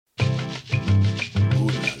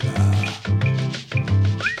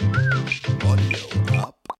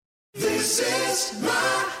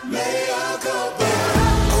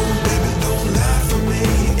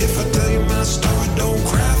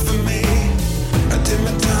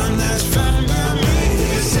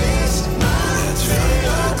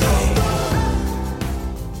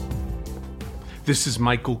This is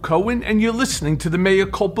Michael Cohen, and you're listening to the Mea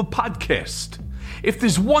Culpa podcast. If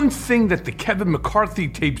there's one thing that the Kevin McCarthy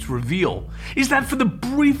tapes reveal, is that for the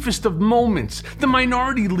briefest of moments, the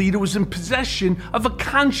minority leader was in possession of a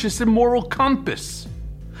conscious and moral compass.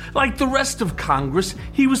 Like the rest of Congress,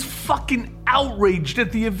 he was fucking outraged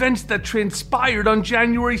at the events that transpired on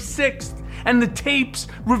January 6th. And the tapes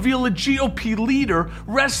reveal a GOP leader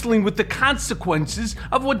wrestling with the consequences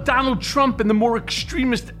of what Donald Trump and the more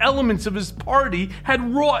extremist elements of his party had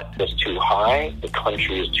wrought. It's too high. The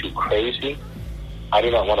country is too crazy. I do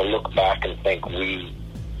not want to look back and think we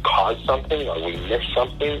caused something or we missed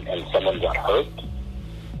something and someone got hurt.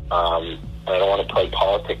 I don't want to play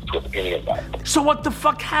politics with any of that. So what the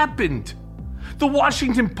fuck happened? The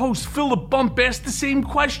Washington Post Philip Bump asked the same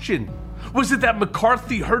question. Was it that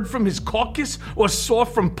McCarthy heard from his caucus or saw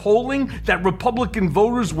from polling that Republican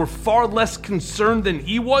voters were far less concerned than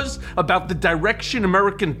he was about the direction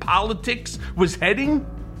American politics was heading?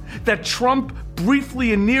 That Trump,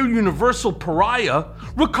 briefly a near universal pariah,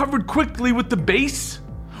 recovered quickly with the base?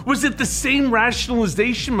 Was it the same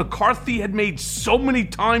rationalization McCarthy had made so many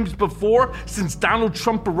times before since Donald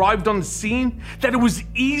Trump arrived on the scene, that it was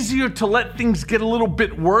easier to let things get a little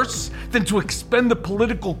bit worse than to expend the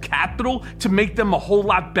political capital to make them a whole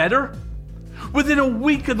lot better? Within a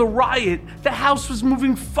week of the riot, the House was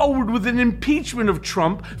moving forward with an impeachment of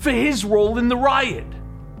Trump for his role in the riot.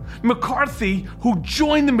 McCarthy, who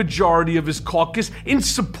joined the majority of his caucus in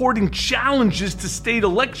supporting challenges to state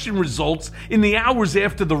election results in the hours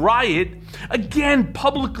after the riot, again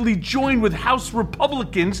publicly joined with House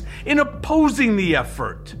Republicans in opposing the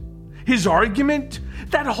effort. His argument?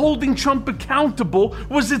 That holding Trump accountable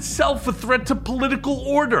was itself a threat to political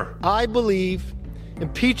order. I believe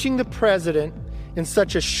impeaching the president in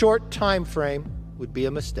such a short time frame would be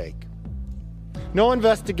a mistake. No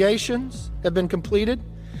investigations have been completed.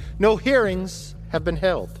 No hearings have been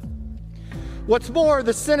held. What's more,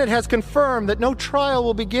 the Senate has confirmed that no trial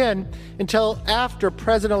will begin until after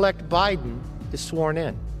President-elect Biden is sworn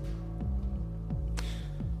in.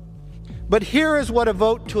 But here is what a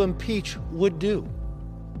vote to impeach would do.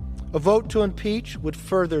 A vote to impeach would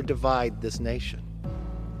further divide this nation.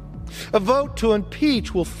 A vote to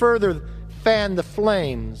impeach will further fan the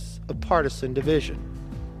flames of partisan division.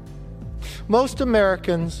 Most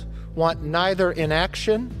Americans want neither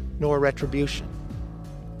inaction nor retribution.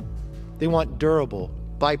 They want durable,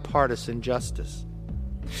 bipartisan justice.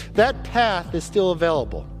 That path is still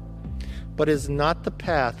available, but is not the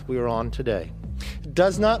path we are on today. It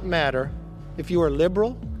does not matter if you are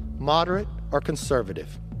liberal, moderate, or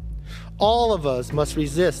conservative. All of us must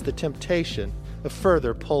resist the temptation of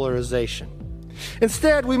further polarization.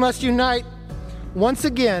 Instead, we must unite once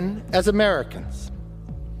again as Americans.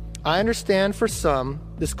 I understand for some,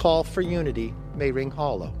 this call for unity may ring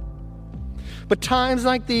hollow. But times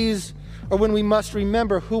like these are when we must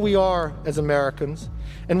remember who we are as Americans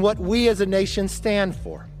and what we as a nation stand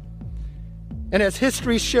for. And as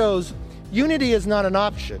history shows, unity is not an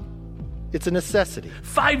option, it's a necessity.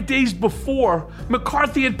 5 days before,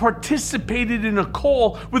 McCarthy had participated in a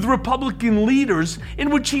call with Republican leaders in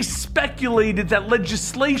which he speculated that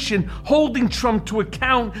legislation holding Trump to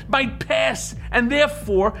account might pass, and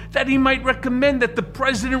therefore that he might recommend that the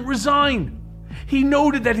president resign. He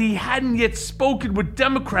noted that he hadn't yet spoken with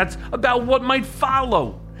Democrats about what might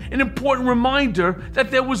follow, an important reminder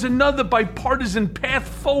that there was another bipartisan path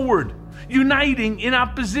forward, uniting in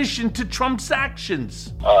opposition to Trump's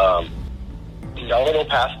actions. No, it'll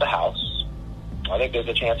pass the House. I think there's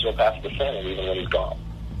a chance it'll pass the Senate even when he's gone.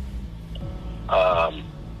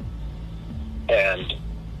 And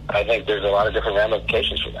I think there's a lot of different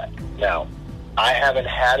ramifications for that. Now, I haven't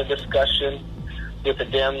had a discussion with the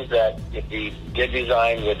Dems that if he did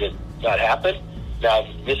resign, would it not happen? Now,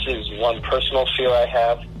 this is one personal fear I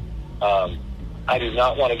have. I do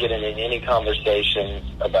not want to get into any conversations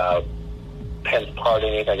about Pence party,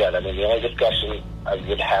 anything like that. I mean, the only discussion I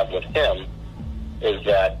would have with him is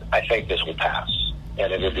that I think this will pass,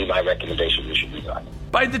 and it would be my recommendation we should resign.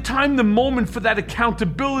 By the time the moment for that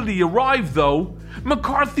accountability arrived, though,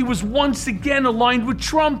 McCarthy was once again aligned with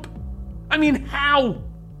Trump. I mean, how?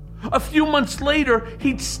 A few months later,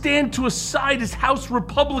 he'd stand to a side as House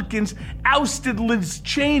Republicans ousted Liz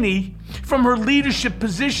Cheney from her leadership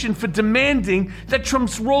position for demanding that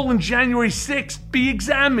Trump's role in January 6th be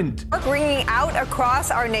examined. Ringing out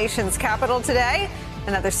across our nation's capital today,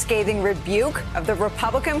 another scathing rebuke of the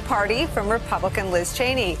Republican Party from Republican Liz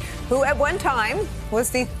Cheney, who at one time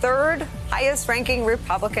was the third highest-ranking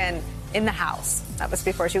Republican in the House. That was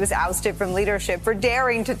before she was ousted from leadership for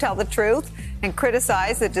daring to tell the truth and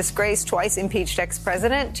criticize the disgraced, twice impeached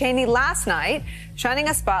ex-president. Cheney last night shining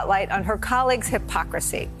a spotlight on her colleagues'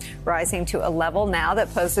 hypocrisy, rising to a level now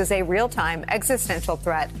that poses a real-time existential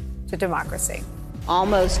threat to democracy.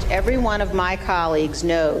 Almost every one of my colleagues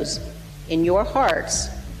knows in your hearts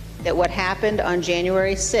that what happened on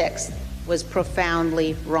January 6th was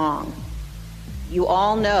profoundly wrong. You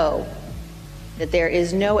all know that there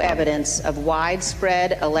is no evidence of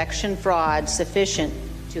widespread election fraud sufficient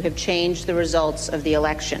to have changed the results of the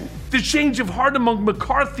election. The change of heart among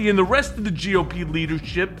McCarthy and the rest of the GOP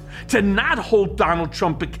leadership to not hold Donald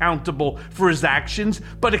Trump accountable for his actions,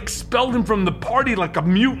 but expel him from the party like a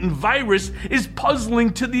mutant virus, is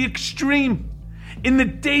puzzling to the extreme. In the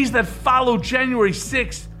days that followed January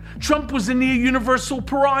 6th, Trump was a near universal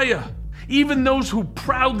pariah. Even those who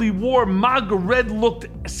proudly wore MAGA red looked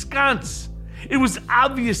askance. It was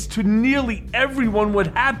obvious to nearly everyone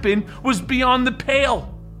what happened was beyond the pale.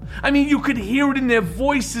 I mean, you could hear it in their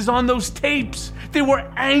voices on those tapes. They were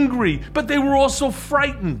angry, but they were also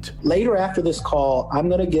frightened. Later after this call, I'm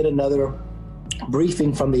going to get another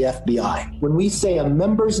briefing from the FBI. When we say a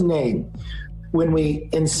member's name, when we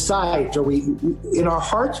incite or we in our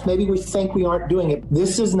hearts, maybe we think we aren't doing it.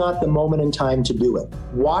 This is not the moment in time to do it.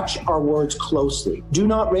 Watch our words closely. Do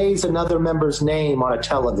not raise another member's name on a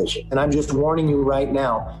television. And I'm just warning you right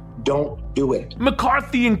now, don't do it.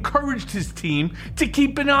 McCarthy encouraged his team to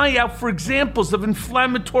keep an eye out for examples of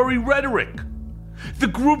inflammatory rhetoric. The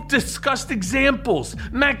group discussed examples.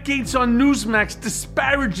 Matt Gaetz on Newsmax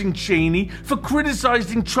disparaging Cheney for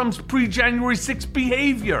criticizing Trump's pre-January 6th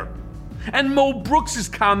behavior. And Mo Brooks'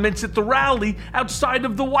 comments at the rally outside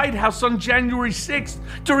of the White House on January 6th,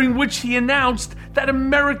 during which he announced that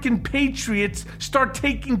American patriots start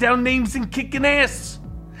taking down names and kicking ass.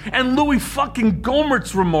 And Louis fucking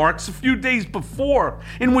Gohmert's remarks a few days before,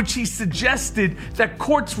 in which he suggested that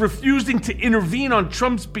courts refusing to intervene on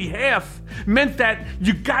Trump's behalf meant that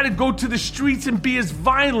you gotta go to the streets and be as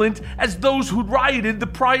violent as those who rioted the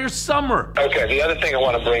prior summer. Okay, the other thing I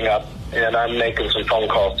want to bring up, and I'm making some phone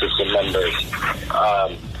calls to some members.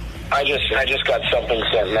 I just got something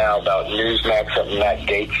sent now about Newsmax, something Matt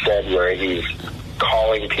Gaetz said, where he's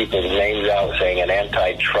calling people's names out, saying an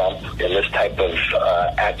anti-Trump in this type of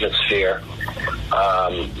atmosphere.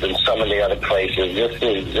 In some of the other places, this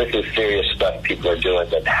is serious stuff people are doing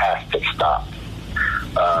that has to stop.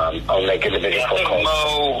 I'll make individual calls.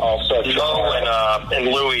 Mo and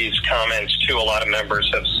Louis' comments too. A lot of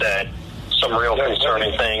members have said some real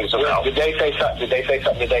concerning things about. Did they say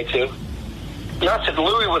something today too? Not that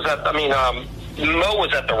Louis was at. Mo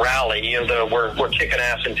was at the rally. You know, we're kicking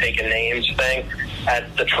ass and taking names thing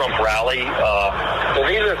at the Trump rally. So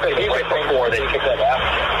these are things before they kicked that out.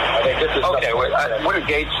 I think this is okay. What did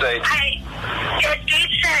Gaetz say?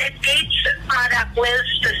 Gaetz brought up Liz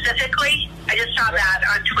specifically. I just saw that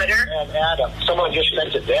on Twitter. And Adam, someone just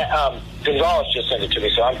sent it. Gonzalez just sent it to me,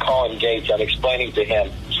 so I'm calling Gaetz. I'm explaining to him.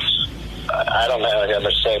 I don't have anything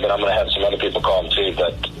to say, but I'm going to have some other people call him too.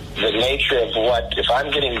 But the nature of if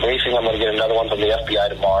I'm getting briefing, I'm going to get another one from the FBI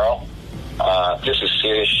tomorrow. This is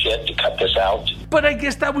serious shit to cut this out. But I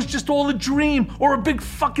guess that was just all a dream or a big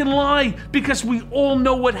fucking lie, because we all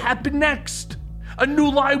know what happened next. A new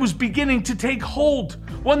lie was beginning to take hold,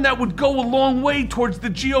 one that would go a long way towards the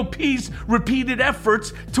GOP's repeated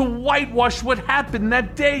efforts to whitewash what happened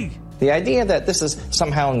that day. The idea that this is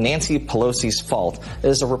somehow Nancy Pelosi's fault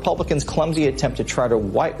is a Republicans' clumsy attempt to try to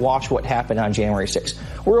whitewash what happened on January 6th.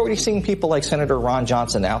 We're already seeing people like Senator Ron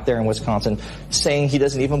Johnson out there in Wisconsin saying he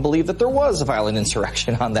doesn't even believe that there was a violent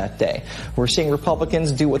insurrection on that day. We're seeing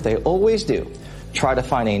Republicans do what they always do. Try to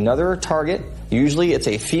find another target, usually it's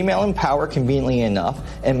a female in power conveniently enough,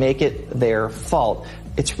 and make it their fault.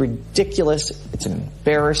 It's ridiculous, it's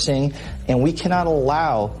embarrassing, and we cannot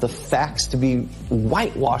allow the facts to be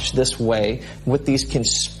whitewashed this way with these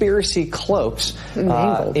conspiracy cloaks.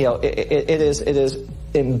 It is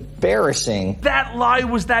embarrassing. That lie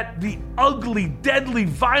was that the ugly, deadly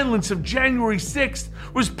violence of January 6th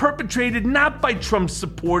was perpetrated not by Trump's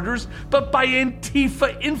supporters, but by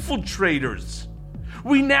Antifa infiltrators.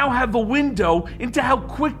 We now have a window into how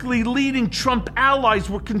quickly leading Trump allies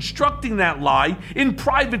were constructing that lie in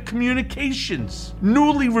private communications.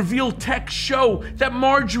 Newly revealed texts show that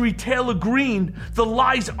Marjorie Taylor Greene, the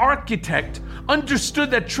lie's architect, understood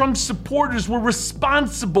that Trump's supporters were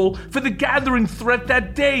responsible for the gathering threat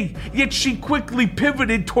that day, yet she quickly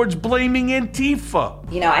pivoted towards blaming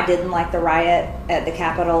Antifa. You know, I didn't like the riot at the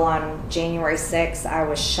Capitol on January 6th. I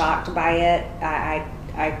was shocked by it.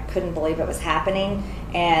 I couldn't believe it was happening,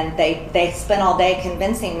 and they spent all day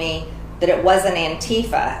convincing me that it wasn't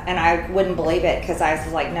Antifa, and I wouldn't believe it because I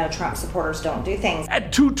was like, no, Trump supporters don't do things.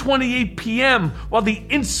 At 2:28 p.m., while the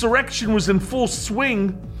insurrection was in full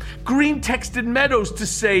swing, Green texted Meadows to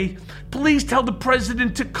say, please tell the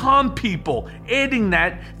president to calm people, adding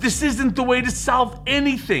that this isn't the way to solve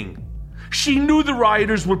anything. She knew the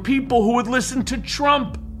rioters were people who would listen to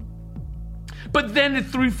Trump. But then at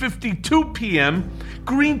 3:52 p.m.,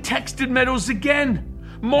 Green texted Meadows again.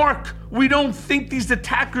 Mark, we don't think these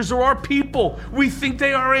attackers are our people. We think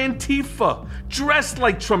they are Antifa, dressed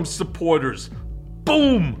like Trump supporters.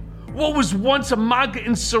 Boom! What was once a MAGA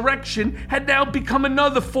insurrection had now become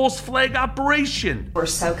another false flag operation. We're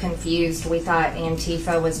so confused. We thought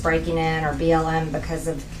Antifa was breaking in, or BLM, because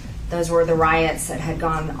of those were the riots that had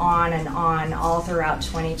gone on and on all throughout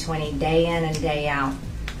 2020, day in and day out.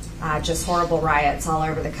 Just horrible riots all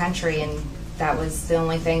over the country, and that was the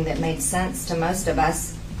only thing that made sense to most of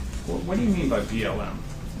us. What do you mean by BLM?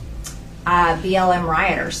 BLM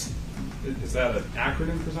rioters. Is that an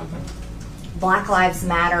acronym for something? Black Lives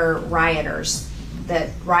Matter rioters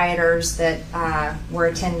that were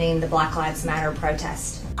attending the Black Lives Matter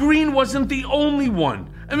protest. Green wasn't the only one.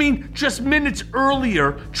 I mean, just minutes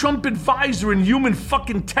earlier, Trump advisor and human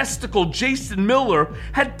fucking testicle Jason Miller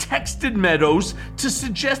had texted Meadows to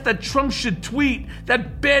suggest that Trump should tweet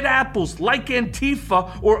that bad apples like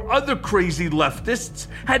Antifa or other crazy leftists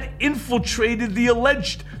had infiltrated the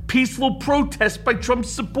alleged peaceful protest by Trump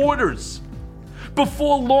supporters.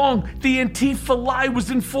 Before long, the Antifa lie was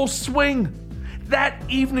in full swing. That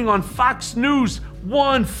evening on Fox News,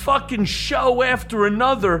 one fucking show after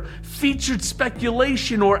another featured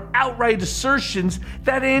speculation or outright assertions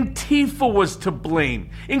that Antifa was to blame,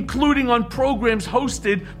 including on programs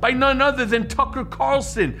hosted by none other than Tucker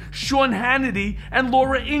Carlson, Sean Hannity, and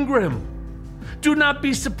Laura Ingraham. Do not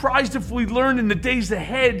be surprised if we learn in the days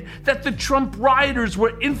ahead that the Trump rioters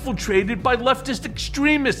were infiltrated by leftist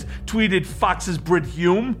extremists, tweeted Fox's Brit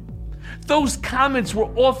Hume. Those comments were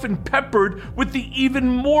often peppered with the even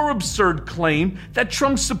more absurd claim that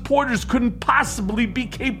Trump supporters couldn't possibly be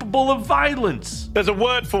capable of violence. There's a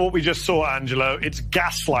word for what we just saw, Angelo. It's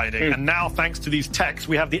gaslighting. And now, thanks to these texts,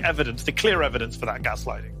 we have the evidence, the clear evidence for that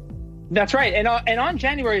gaslighting. That's right. And on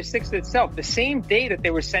January 6th itself, the same day that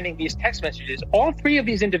they were sending these text messages, all three of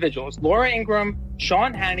these individuals, Laura Ingraham,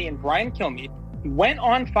 Sean Hannity, and Brian Kilmeade, went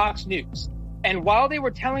on Fox News. And while they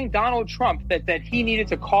were telling Donald Trump that he needed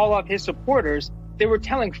to call up his supporters, they were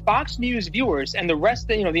telling Fox News viewers and the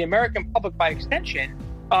rest of the American public by extension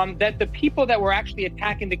that the people that were actually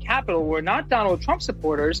attacking the Capitol were not Donald Trump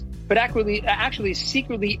supporters, but actually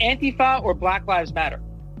secretly Antifa or Black Lives Matter.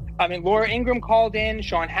 I mean, Laura Ingraham called in,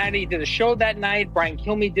 Sean Hannity did a show that night, Brian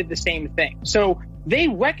Kilmeade did the same thing. So they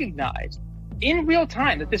recognized in real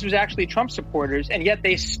time that this was actually Trump supporters, and yet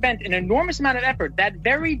they spent an enormous amount of effort that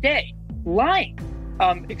very day lying,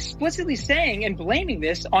 explicitly saying and blaming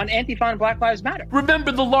this on Antifa and Black Lives Matter.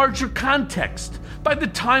 Remember the larger context. By the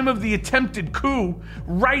time of the attempted coup,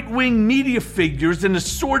 right-wing media figures and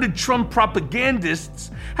assorted Trump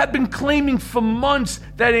propagandists had been claiming for months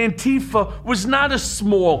that Antifa was not a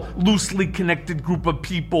small, loosely connected group of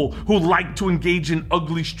people who liked to engage in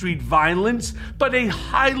ugly street violence, but a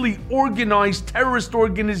highly organized terrorist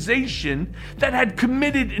organization that had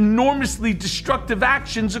committed enormously destructive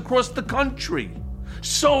actions across the country.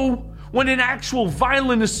 So, when an actual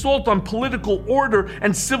violent assault on political order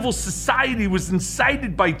and civil society was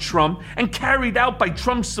incited by Trump and carried out by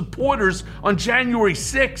Trump supporters on January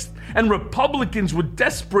 6th, and Republicans were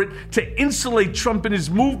desperate to insulate Trump and his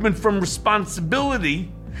movement from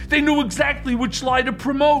responsibility, they knew exactly which lie to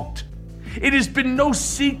promote. It has been no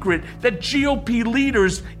secret that GOP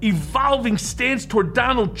leaders' evolving stance toward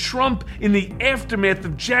Donald Trump in the aftermath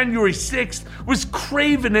of January 6th was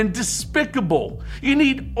craven and despicable. You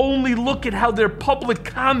need only look at how their public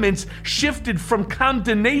comments shifted from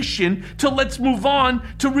condemnation to let's move on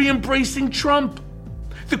to re-embracing Trump.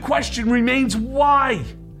 The question remains why?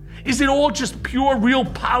 Is it all just pure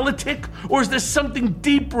realpolitik, or is there something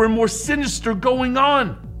deeper and more sinister going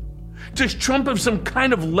on? Does Trump have some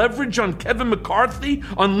kind of leverage on Kevin McCarthy,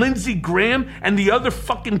 on Lindsey Graham, and the other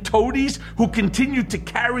fucking toadies who continue to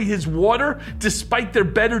carry his water despite their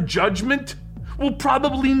better judgment? We'll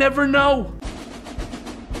probably never know.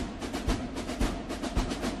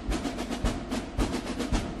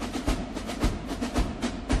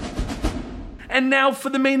 And now for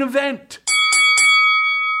the main event.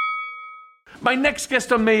 My next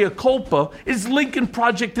guest on Mea Culpa is Lincoln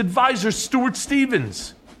Project advisor Stuart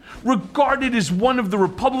Stevens. Regarded as one of the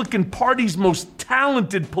Republican Party's most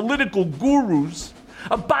talented political gurus,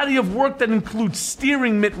 a body of work that includes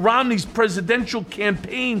steering Mitt Romney's presidential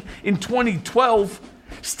campaign in 2012,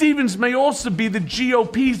 Stevens may also be the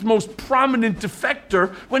GOP's most prominent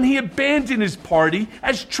defector when he abandoned his party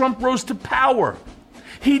as Trump rose to power.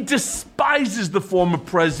 He despises the former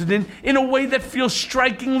president in a way that feels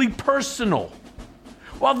strikingly personal.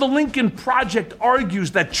 While the Lincoln Project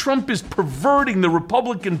argues that Trump is perverting the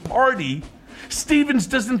Republican Party, Stevens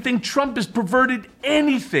doesn't think Trump has perverted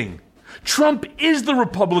anything. Trump is the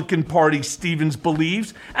Republican Party, Stevens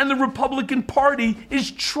believes, and the Republican Party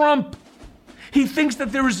is Trump. He thinks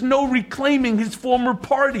that there is no reclaiming his former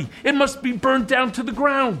party. It must be burned down to the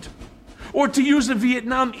ground. Or to use a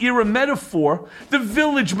Vietnam-era metaphor, the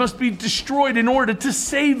village must be destroyed in order to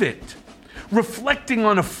save it. Reflecting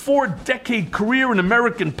on a 4-decade career in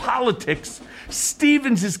American politics,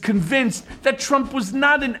 Stevens is convinced that Trump was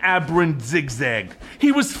not an aberrant zigzag.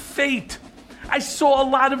 He was fate. I saw a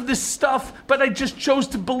lot of this stuff, but I just chose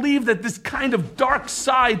to believe that this kind of dark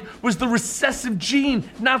side was the recessive gene,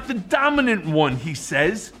 not the dominant one, he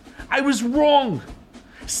says. I was wrong.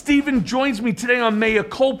 Stephen joins me today on Mea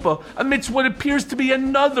Culpa amidst what appears to be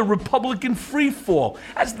another Republican freefall,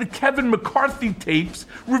 as the Kevin McCarthy tapes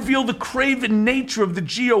reveal the craven nature of the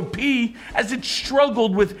GOP as it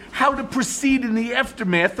struggled with how to proceed in the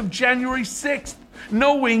aftermath of January 6th,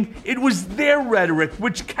 knowing it was their rhetoric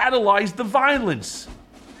which catalyzed the violence.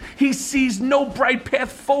 He sees no bright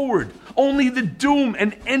path forward, only the doom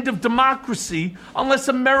and end of democracy unless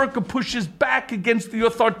America pushes back against the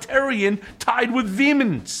authoritarian tied with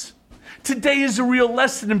vehemence. Today is a real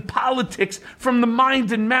lesson in politics from the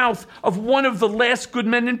mind and mouth of one of the last good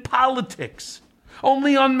men in politics.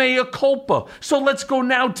 Only on Mea Culpa, so let's go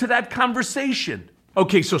now to that conversation.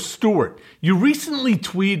 Okay, so Stuart, you recently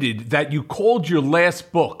tweeted that you called your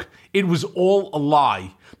last book, It Was All a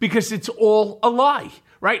Lie, because it's all a lie.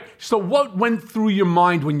 Right? So what went through your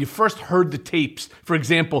mind when you first heard the tapes, for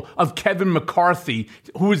example, of Kevin McCarthy,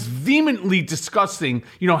 who was vehemently discussing,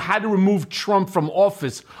 how to remove Trump from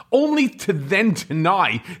office, only to then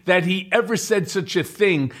deny that he ever said such a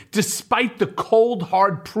thing, despite the cold,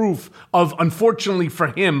 hard proof of, unfortunately for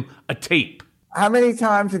him, a tape? How many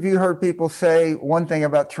times have you heard people say one thing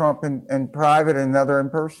about Trump in private and another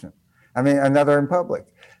in person? Another in public.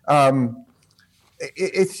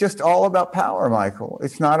 It's just all about power, Michael.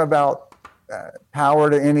 It's not about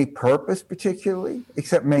power to any purpose particularly,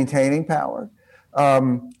 except maintaining power.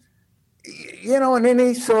 In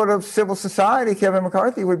any sort of civil society, Kevin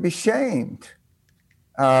McCarthy would be shamed.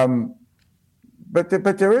 But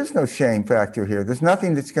there is no shame factor here. There's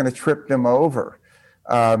nothing that's going to trip them over.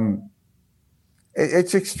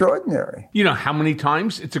 It's extraordinary. How many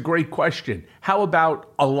times? It's a great question. How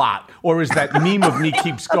about a lot? Or is that meme of me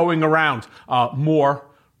keeps going around? More,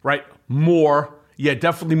 right? More. Yeah,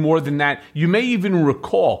 definitely more than that. You may even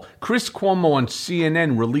recall Chris Cuomo on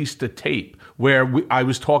CNN released a tape where I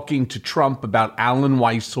was talking to Trump about Alan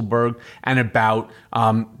Weisselberg and about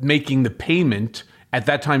making the payment. At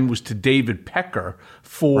that time, it was to David Pecker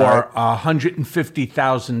for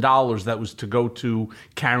 $150,000 that was to go to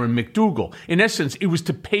Karen McDougal. In essence, it was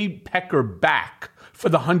to pay Pecker back for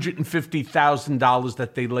the $150,000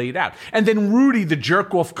 that they laid out. And then Rudy, the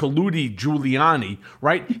jerk-off colludie Giuliani,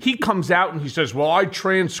 right? He comes out and he says, well, I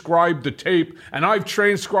transcribed the tape, and I've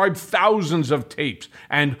transcribed thousands of tapes.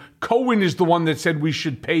 And Cohen is the one that said we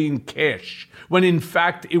should pay in cash, when in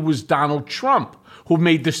fact it was Donald Trump who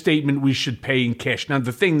made the statement we should pay in cash. Now,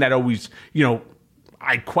 the thing that always,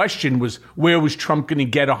 I questioned was, where was Trump going to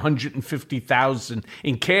get $150,000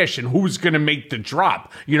 in cash, and who's going to make the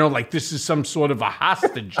drop? This is some sort of a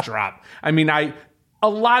hostage drop. A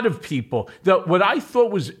lot of people, what I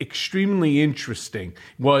thought was extremely interesting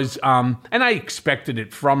was, and I expected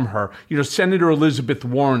it from her, Senator Elizabeth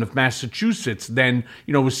Warren of Massachusetts then,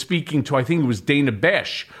 was speaking to, I think it was Dana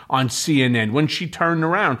Bash on CNN, when she turned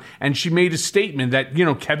around and she made a statement that,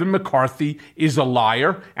 Kevin McCarthy is a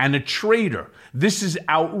liar and a traitor. This is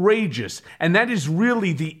outrageous. And that is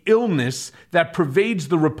really the illness that pervades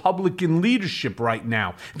the Republican leadership right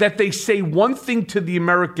now, that they say one thing to the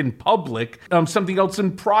American public, something else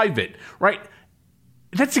in private, right?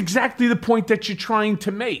 That's exactly the point that you're trying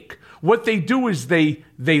to make. What they do is they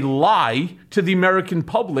lie to the American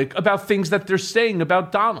public about things that they're saying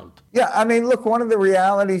about Donald. Yeah, look, one of the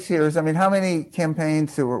realities here is, how many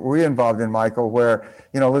campaigns were we involved in, Michael, where,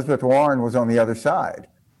 Elizabeth Warren was on the other side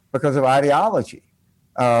because of ideology?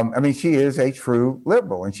 She is a true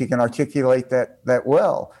liberal, and she can articulate that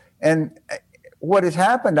well. And what has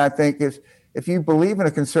happened, I think, is if you believe in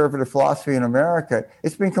a conservative philosophy in America,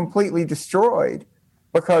 it's been completely destroyed,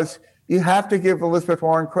 because you have to give Elizabeth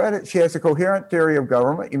Warren credit. She has a coherent theory of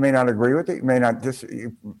government. You may not agree with it.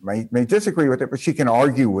 You may disagree with it, but she can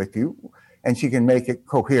argue with you, and she can make it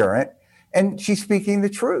coherent. And she's speaking the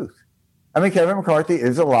truth. I mean, Kevin McCarthy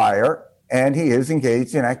is a liar, and he is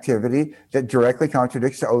engaged in activity that directly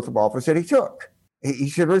contradicts the oath of office that he took. He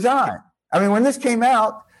should resign. I mean, when this came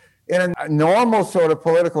out, in a normal sort of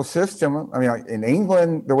political system, I mean, in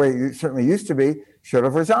England, the way it certainly used to be, should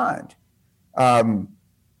have resigned.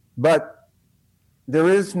 But there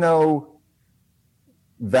is no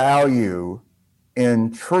value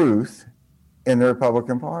in truth in the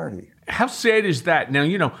Republican Party. How sad is that? Now,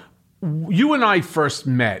 you and I first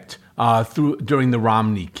met during the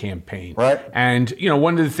Romney campaign. Right. And,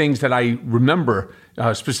 one of the things that I remember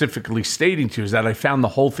specifically stating to you is that I found the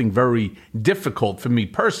whole thing very difficult for me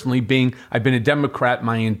personally, being I've been a Democrat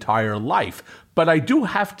my entire life. But I do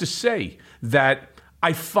have to say that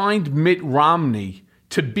I find Mitt Romney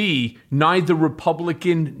to be neither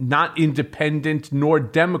Republican, not independent, nor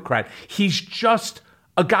Democrat. He's just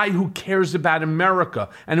a guy who cares about America.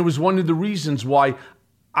 And it was one of the reasons why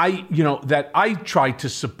I tried to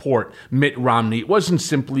support Mitt Romney. It wasn't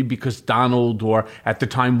simply because Donald or at the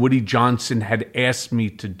time Woody Johnson had asked me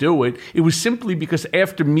to do it. It was simply because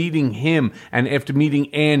after meeting him and after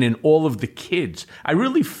meeting Ann and all of the kids, I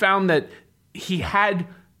really found that he had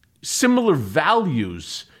similar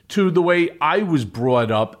values to the way I was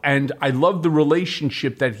brought up, and I love the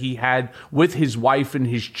relationship that he had with his wife and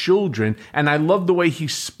his children, and I love the way he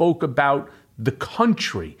spoke about the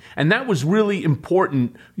country. And that was really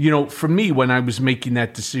important, for me when I was making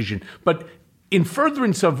that decision. But in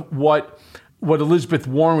furtherance of what Elizabeth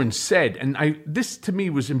Warren said, and this to me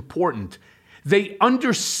was important, they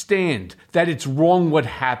understand that it's wrong what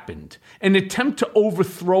happened, an attempt to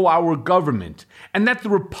overthrow our government, and that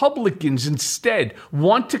the Republicans instead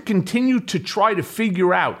want to continue to try to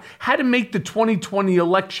figure out how to make the 2020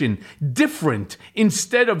 election different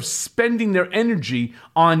instead of spending their energy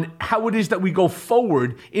on how it is that we go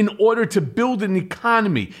forward in order to build an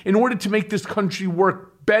economy, in order to make this country work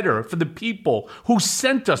better for the people who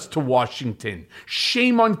sent us to Washington.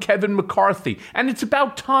 Shame on Kevin McCarthy. And it's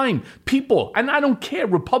about time. People, and I don't care,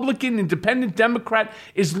 Republican, Independent, Democrat,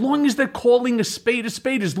 as long as they're calling a spade,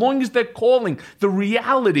 as long as they're calling the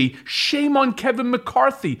reality, shame on Kevin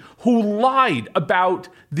McCarthy, who lied about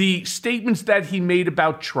the statements that he made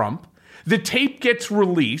about Trump. The tape gets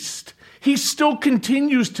released. He still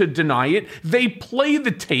continues to deny it. They play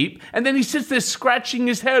the tape, and then he sits there scratching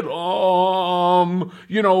his head.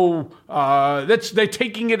 They're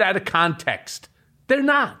taking it out of context. They're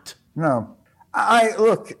not. No.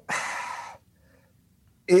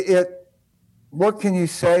 What can you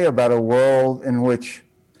say about a world in which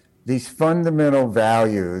these fundamental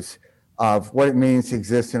values of what it means to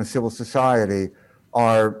exist in a civil society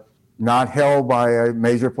are not held by a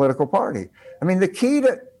major political party? I mean, the key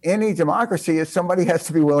to any democracy is somebody has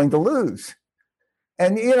to be willing to lose.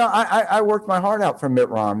 And, I worked my heart out for Mitt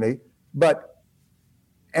Romney,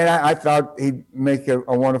 and I thought he'd make a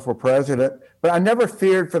wonderful president, but I never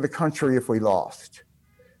feared for the country if we lost.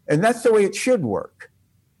 And that's the way it should work.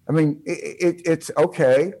 I mean, it's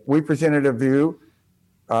okay. We presented a view.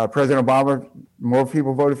 President Obama, more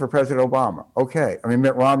people voted for President Obama. Okay. I mean,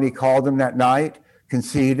 Mitt Romney called him that night,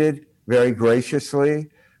 conceded very graciously,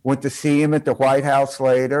 went to see him at the White House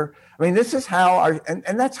later. I mean, this is how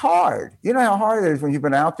and that's hard. You know how hard it is when you've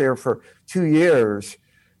been out there for 2 years,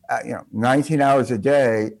 19 hours a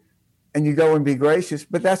day, and you go and be gracious,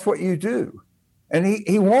 but that's what you do. And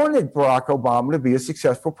he wanted Barack Obama to be a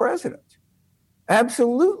successful president.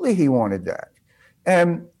 Absolutely, he wanted that.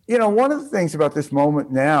 And, one of the things about this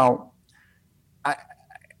moment now,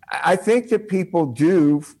 I think that people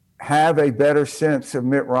do have a better sense of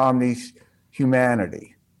Mitt Romney's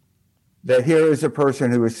humanity. That here is a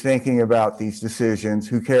person who is thinking about these decisions,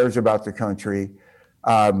 who cares about the country.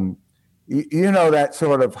 That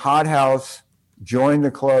sort of hothouse, join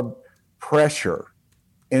the club pressure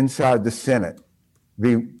inside the Senate.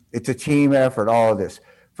 It's a team effort, all of this.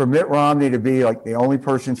 For Mitt Romney to be like the only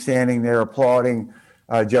person standing there applauding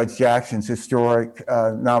Judge Jackson's historic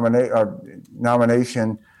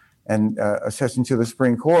nomination and accession to the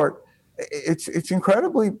Supreme Court, it's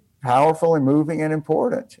incredibly powerful and moving and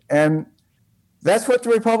important. And that's what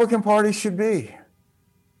the Republican Party should be.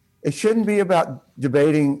 It shouldn't be about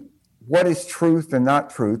debating what is truth and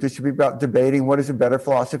not truth. It should be about debating what is a better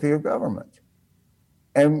philosophy of government.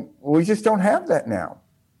 And we just don't have that now.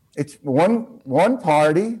 It's one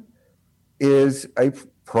party is a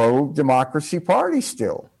pro-democracy party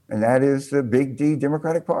still, and that is the Big D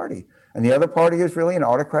Democratic Party. And the other party is really an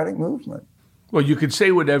autocratic movement. Well, you could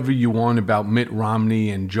say whatever you want about Mitt Romney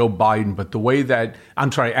and Joe Biden,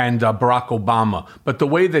 and Barack Obama, but the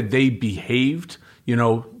way that they behaved,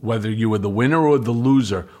 whether you were the winner or the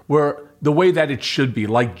loser, were the way that it should be,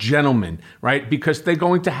 like gentlemen, right? Because they're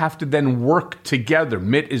going to have to then work together.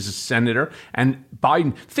 Mitt is a senator, and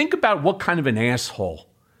Biden. Think about what kind of an asshole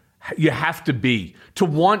you have to be to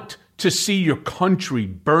want to see your country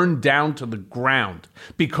burned down to the ground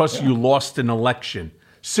because you lost an election.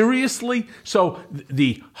 Seriously? So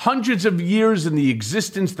the hundreds of years in the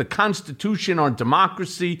existence, the Constitution, our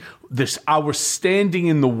democracy, our standing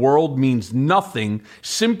in the world means nothing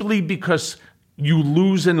simply because you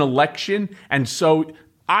lose an election. And so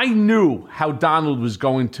I knew how Donald was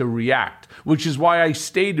going to react, which is why I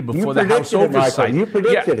stated before the House Oversight. You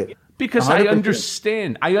predicted it. Because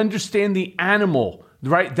 100%. I understand the animal,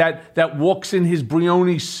 right, that walks in his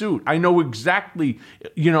Brioni suit. I know exactly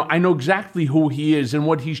who he is and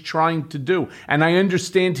what he's trying to do. And I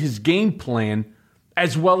understand his game plan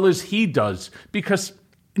as well as he does, because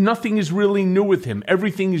nothing is really new with him.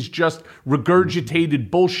 Everything is just regurgitated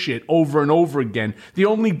bullshit over and over again. The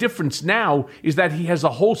only difference now is that he has a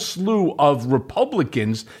whole slew of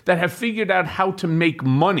Republicans that have figured out how to make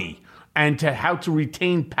money and how to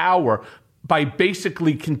retain power by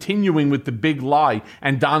basically continuing with the big lie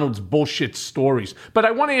and Donald's bullshit stories. But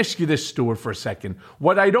I want to ask you this, Stuart, for a second.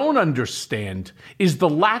 What I don't understand is the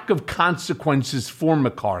lack of consequences for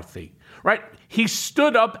McCarthy, right? He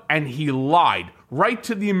stood up and he lied right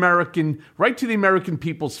to the American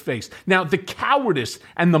people's face. Now, the cowardice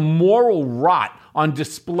and the moral rot on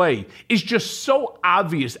display is just so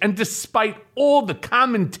obvious, and despite all the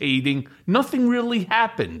commentating, nothing really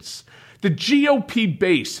happens. The GOP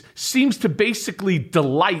base seems to basically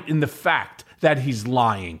delight in the fact that he's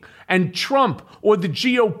lying. And Trump, or the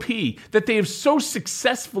GOP, that they have so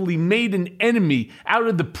successfully made an enemy out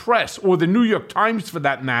of the press, or the New York Times for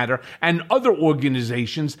that matter, and other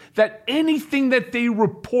organizations, that anything that they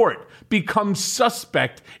report becomes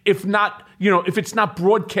suspect if it's not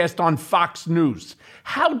broadcast on Fox News.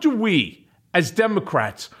 How do we, as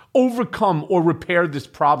Democrats, overcome or repair this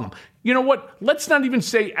problem? You know what? Let's not even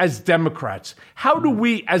say as Democrats. How do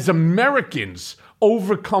we, as Americans,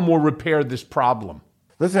 overcome or repair this problem?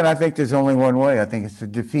 Listen, I think there's only one way. I think it's to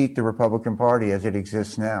defeat the Republican Party as it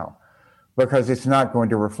exists now, because it's not going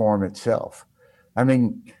to reform itself. I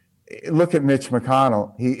mean, look at Mitch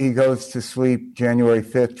McConnell. He goes to sleep January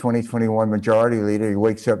 5th, 2021, majority leader. He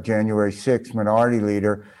wakes up January 6th, minority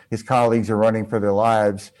leader. His colleagues are running for their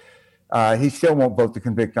lives. He still won't vote to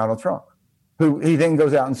convict Donald Trump, who he then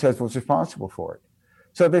goes out and says was responsible for it.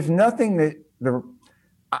 So there's nothing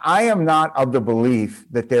I am not of the belief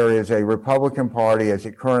that there is a Republican Party as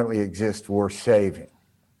it currently exists worth saving.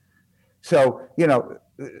 So,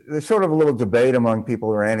 there's sort of a little debate among people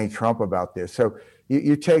who are anti-Trump about this. So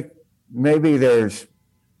you take, maybe there's,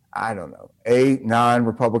 8, 9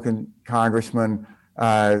 Republican congressmen,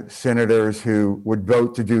 senators who would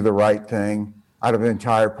vote to do the right thing out of the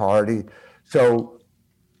entire party. So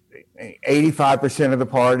 85% of the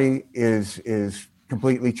party is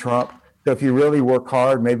completely Trump. So if you really work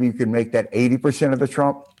hard, maybe you can make that 80%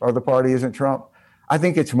 of the party isn't Trump. I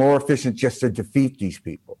think it's more efficient just to defeat these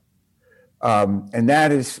people. And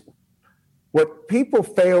that is what people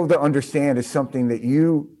fail to understand, is something that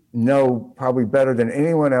you know probably better than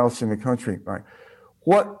anyone else in the country. Right?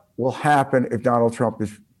 What will happen if Donald Trump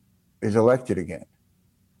is elected again?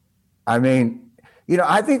 I mean,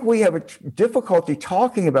 I think we have a difficulty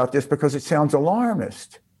talking about this because it sounds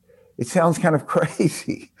alarmist. It sounds kind of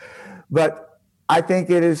crazy. But I think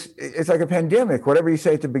it's like a pandemic. Whatever you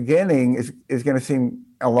say at the beginning is going to seem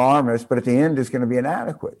alarmist, but at the end is going to be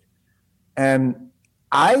inadequate. And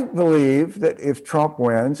I believe that if Trump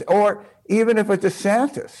wins, or even if it's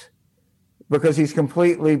DeSantis, because he's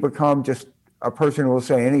completely become just a person who will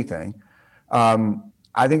say anything,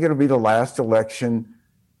 I think it'll be the last election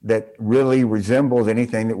that really resembles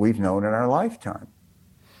anything that we've known in our lifetime.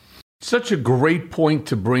 Such a great point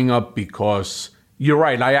to bring up, because you're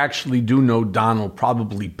right. I actually do know Donald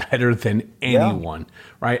probably better than anyone,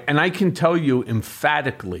 right? And I can tell you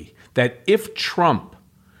emphatically that if Trump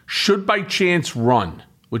should by chance run,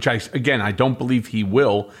 which I don't believe he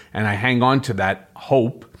will, and I hang on to that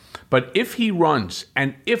hope, but if he runs,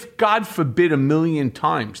 and if, God forbid, 1,000,000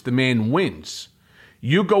 times the man wins,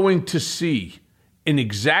 you're going to see an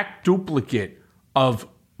exact duplicate of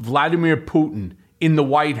Vladimir Putin in the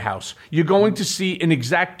White House. You're going to see an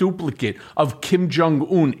exact duplicate of Kim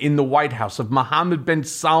Jong-un in the White House, of Mohammed bin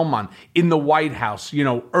Salman in the White House,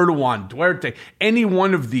 Erdogan, Duterte, any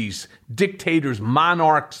one of these dictators,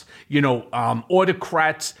 monarchs,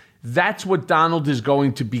 autocrats. That's what Donald is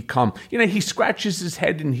going to become. He scratches his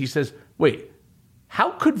head and he says, wait,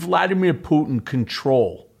 how could Vladimir Putin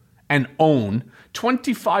control and own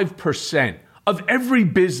 25% of every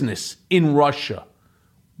business in Russia?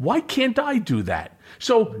 Why can't I do that?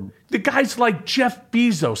 So the guys like Jeff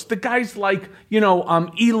Bezos, the guys like,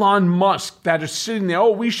 Elon Musk that are sitting there,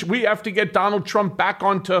 we have to get Donald Trump back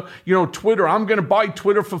onto, Twitter. I'm going to buy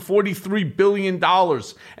Twitter for $43 billion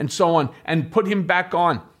and so on and put him back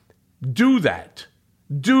on. Do that.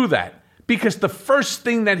 Do that. Because the first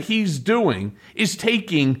thing that he's doing is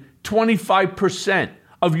taking 25%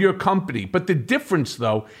 of your company. But the difference,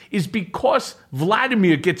 though, is because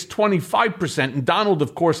Vladimir gets 25%, and Donald,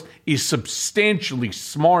 of course, is substantially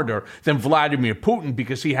smarter than Vladimir Putin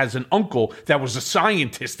because he has an uncle that was a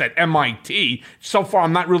scientist at MIT. So far,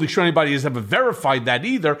 I'm not really sure anybody has ever verified that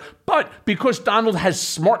either. But because Donald has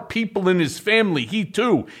smart people in his family, he,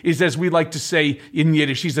 too, is, as we like to say in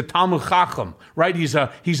Yiddish, he's a Talmud Chacham, right? He's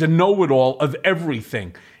a know-it-all of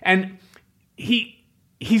everything. And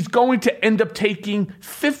he's going to end up taking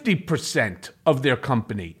 50% of their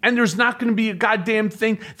company. And there's not going to be a goddamn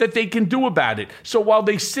thing that they can do about it. So while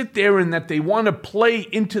they sit there and that they want to play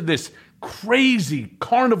into this crazy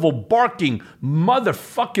carnival barking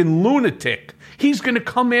motherfucking lunatic, he's going to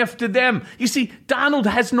come after them. You see, Donald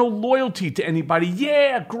has no loyalty to anybody.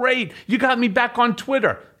 Yeah, great. You got me back on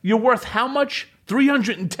Twitter. You're worth how much?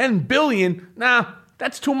 $310 billion? Nah,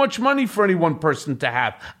 that's too much money for any one person to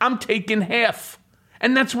have. I'm taking half.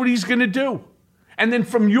 And that's what he's going to do. And then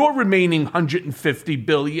from your remaining $150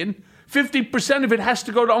 billion, 50% of it has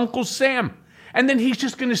to go to Uncle Sam. And then he's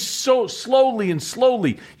just going to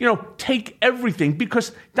slowly, take everything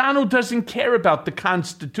because Donald doesn't care about the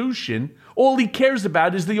Constitution. All he cares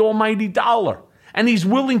about is the almighty dollar. And he's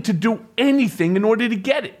willing to do anything in order to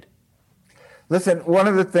get it. Listen, one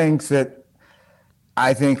of the things that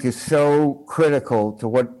I think is so critical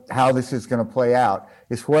to how this is going to play out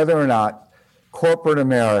is whether or not corporate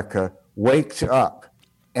America wakes up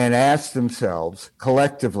and asks themselves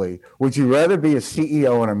collectively, would you rather be a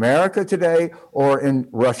CEO in America today or in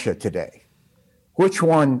Russia today? Which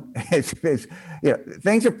one is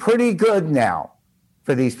things are pretty good now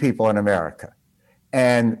for these people in America.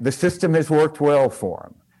 And the system has worked well for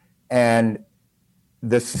them. And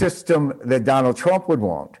the system that Donald Trump would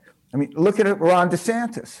want. I mean, look at Ron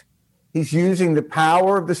DeSantis. He's using the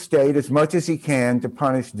power of the state as much as he can to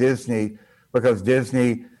punish Disney because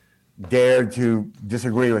Disney dared to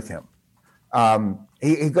disagree with him.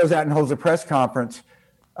 He goes out and holds a press conference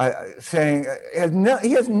saying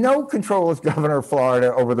he has no control as governor of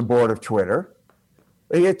Florida over the board of Twitter.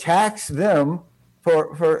 He attacks them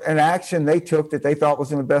for an action they took that they thought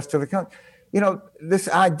was in the best of the country. This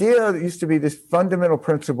idea that used to be this fundamental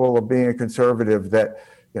principle of being a conservative that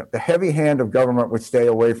the heavy hand of government would stay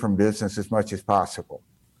away from business as much as possible.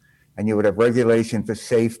 And you would have regulation for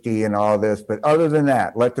safety and all this. But other than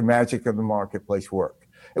that, let the magic of the marketplace work.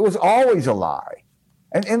 It was always a lie.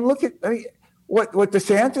 And look at what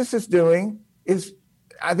DeSantis is doing is,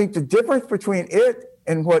 I think the difference between it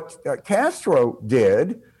and what Castro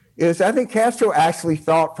did is I think Castro actually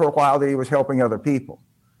thought for a while that he was helping other people.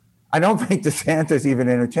 I don't think DeSantis even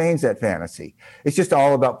entertains that fantasy. It's just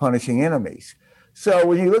all about punishing enemies. So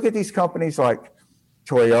when you look at these companies like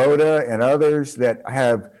Toyota and others that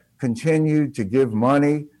have continued to give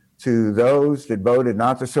money to those that voted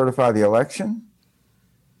not to certify the election,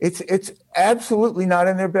 it's absolutely not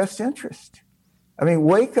in their best interest. I mean,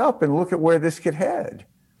 wake up and look at where this could head.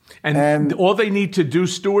 And all they need to do,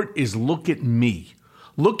 Stuart, is look at me.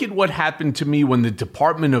 Look at what happened to me when the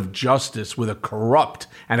Department of Justice, with a corrupt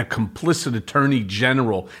and a complicit attorney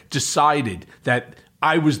general, decided that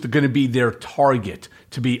I was going to be their target,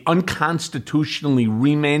 to be unconstitutionally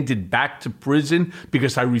remanded back to prison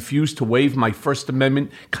because I refused to waive my First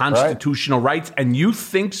Amendment constitutional rights. And you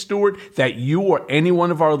think, Stuart, that you or any one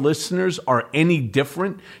of our listeners are any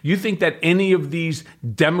different? You think that any of these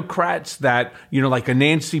Democrats that, like a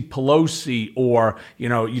Nancy Pelosi or,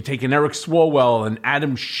 you take an Eric Swalwell and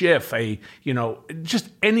Adam Schiff, just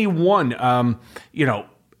any one,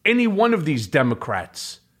 any one of these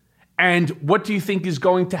Democrats. And what do you think is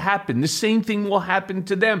going to happen? The same thing will happen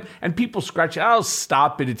to them. And people scratch,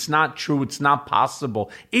 stop it. It's not true. It's not possible.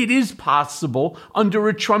 It is possible under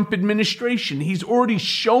a Trump administration. He's already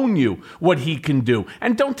shown you what he can do.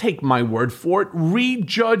 And don't take my word for it. Read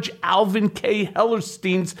Judge Alvin K.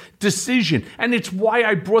 Hellerstein's decision. And it's why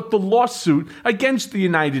I brought the lawsuit against the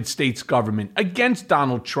United States government, against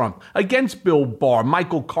Donald Trump, against Bill Barr,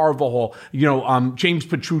 Michael Carvajal, James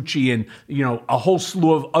Petrucci, and, a whole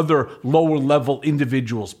slew of other lower level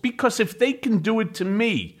individuals. Because if they can do it to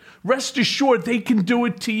me, rest assured they can do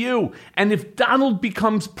it to you. And if Donald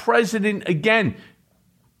becomes president again,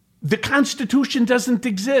 the Constitution doesn't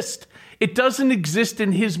exist. It doesn't exist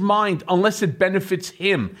in his mind unless it benefits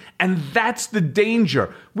him. And that's the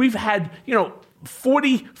danger. We've had,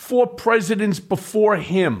 44 presidents before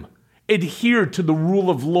him adhered to the rule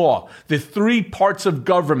of law, the three parts of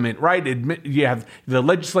government, right? You have the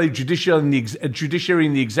legislative, judicial, and the judiciary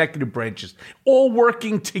and the executive branches, all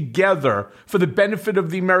working together for the benefit of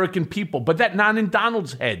the American people. But that not in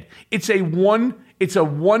Donald's head. It's a one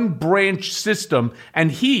branch system,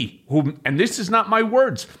 and and this is not my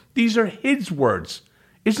words, these are his words.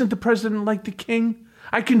 Isn't the president like the king?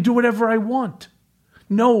 I can do whatever I want.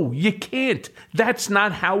 No, you can't. That's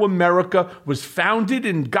not how America was founded,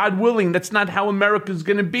 and God willing, that's not how America's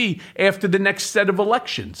going to be after the next set of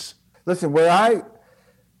elections. Listen, where I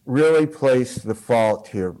really place the fault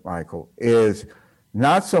here, Michael, is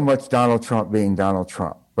not so much Donald Trump being Donald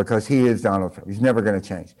Trump, because he is Donald Trump. He's never going to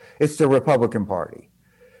change. It's the Republican Party.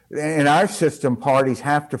 In our system, parties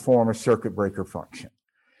have to form a circuit breaker function.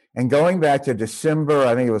 And going back to December,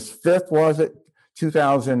 I think it was 5th,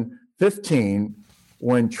 2015,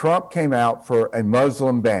 when Trump came out for a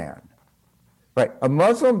Muslim ban. Right, a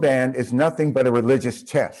Muslim ban is nothing but a religious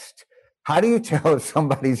test. How do you tell if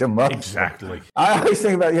somebody's a Muslim? Exactly. I always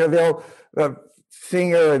think about, the old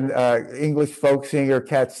singer and English folk singer,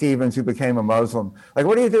 Cat Stevens, who became a Muslim. Like,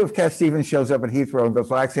 what do you do if Cat Stevens shows up at Heathrow and goes,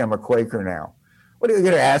 well, actually, I'm a Quaker now? What are you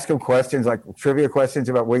going to ask him questions, like trivia questions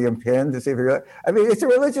about William Penn to see if you're, I mean, it's a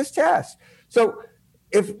religious test. So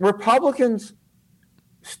if Republicans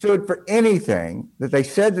stood for anything that they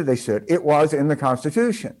said that they stood, it was in the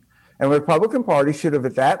Constitution. And the Republican Party should have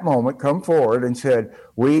at that moment come forward and said,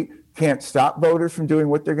 we can't stop voters from doing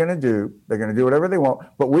what they're going to do. They're going to do whatever they want,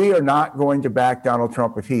 but we are not going to back Donald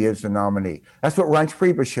Trump if he is the nominee. That's what Reince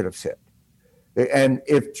Priebus should have said. And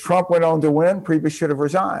if Trump went on to win, Priebus should have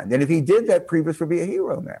resigned. And if he did that, Priebus would be a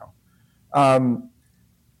hero now.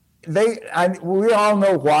 We all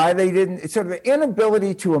know why they didn't. It's sort of the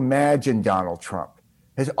inability to imagine Donald Trump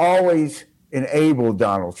has always enabled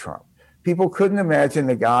Donald Trump. People couldn't imagine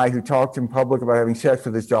the guy who talked in public about having sex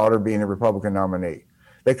with his daughter being a Republican nominee.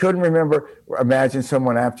 They couldn't imagine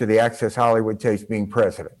someone after the Access Hollywood tapes being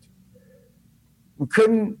president. We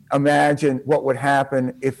couldn't imagine what would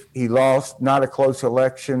happen if he lost not a close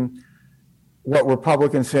election, what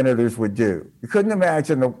Republican senators would do. We couldn't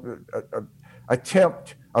imagine the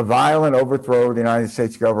attempt, a violent overthrow of the United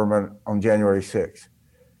States government on January 6th.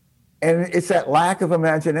 And it's that lack of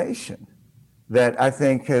imagination that I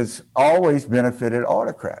think has always benefited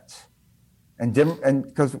autocrats. And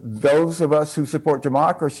because those of us who support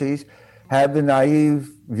democracies have the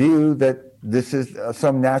naive view that this is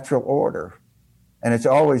some natural order. And it's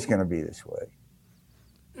always going to be this way.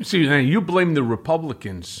 See, now you blame the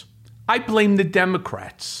Republicans. I blame the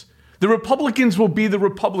Democrats. The Republicans will be the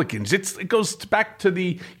Republicans. It goes back to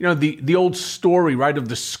the old story, right, of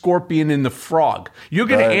the scorpion and the frog. You're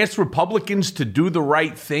going to ask Republicans to do the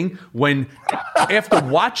right thing when, after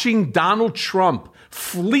watching Donald Trump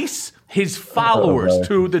fleece his followers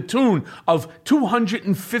to the tune of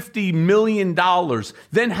 $250 million,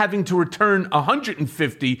 then having to return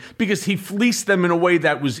 $150 because he fleeced them in a way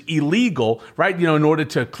that was illegal, right? In order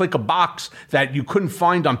to click a box that you couldn't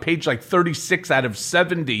find on page like 36 out of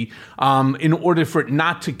 70, in order for it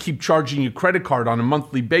not to keep charging your credit card on a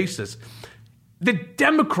monthly basis. The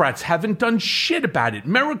Democrats haven't done shit about it.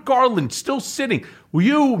 Merrick Garland still sitting.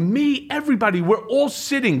 You, me, everybody, we're all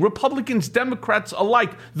sitting. Republicans, Democrats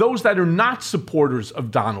alike, those that are not supporters of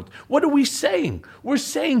Donald. What are we saying? We're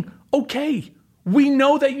saying, okay, we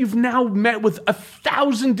know that you've now met with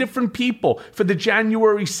 1,000 different people for the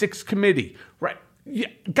January 6th committee, right?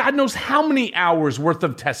 God knows how many hours worth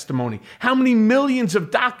of testimony, how many millions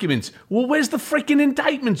of documents. Well, where's the freaking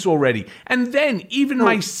indictments already? And then even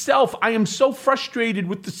myself, I am so frustrated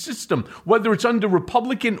with the system, whether it's under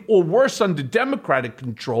Republican or worse, under Democratic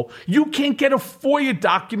control. You can't get a FOIA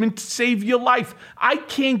document to save your life. I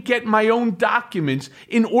can't get my own documents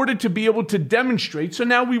in order to be able to demonstrate. So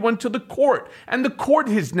now we went to the court, and the court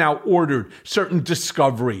has now ordered certain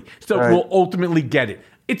discovery. So we'll ultimately get it.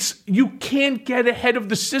 You can't get ahead of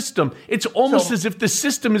the system. It's almost as if the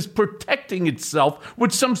system is protecting itself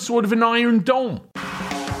with some sort of an iron dome.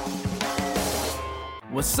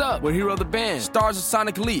 What's up? We're Hero the Band, stars of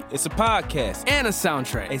Sonic Elite. It's a podcast and a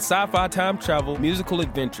soundtrack. A sci-fi time travel musical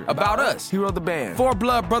adventure. About us, Hero the Band. 4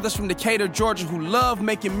 blood brothers from Decatur, Georgia who love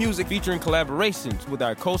making music. Featuring collaborations with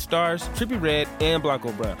our co-stars, Trippie Redd and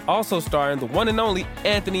Blanco Brown. Also starring the one and only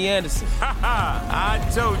Anthony Anderson. I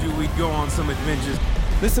told you we'd go on some adventures.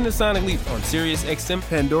 Listen to Sonic Leap on SiriusXM,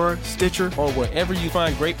 Pandora, Stitcher, or wherever you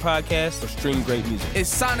find great podcasts or stream great music.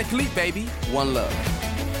 It's Sonic Leap, baby. One love.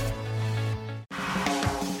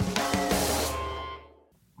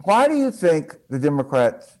 Why do you think the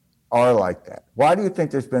Democrats are like that? Why do you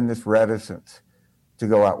think there's been this reticence to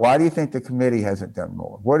go out. Why do you think the committee hasn't done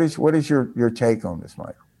more? What is your take on this,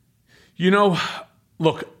 Michael? You know,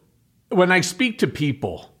 look, when I speak to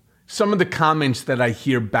people, some of the comments that I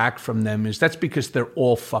hear back from them is that's because they're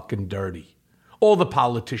all fucking dirty. All the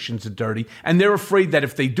politicians are dirty. And they're afraid that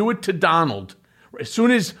if they do it to Donald, as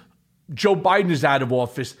soon as Joe Biden is out of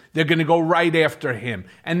office, they're going to go right after him.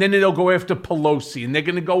 And then they'll go after Pelosi. And they're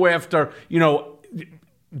going to go after,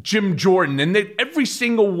 Jim Jordan. And every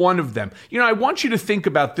single one of them. I want you to think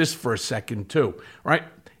about this for a second, too, right?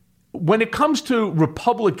 When it comes to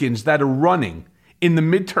Republicans that are running in the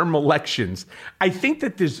midterm elections, I think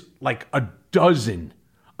that there's like a dozen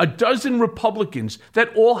Republicans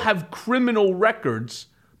that all have criminal records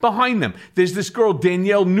behind them. There's this girl,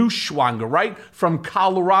 Danielle Neuschwanger, right, from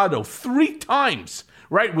Colorado, 3 times,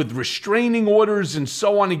 right, with restraining orders and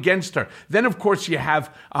so on against her. Then, of course, you have,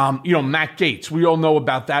 Matt Gaetz. We all know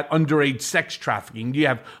about that underage sex trafficking. You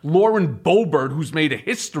have Lauren Boebert, who's made a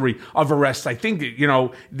history of arrests. I think,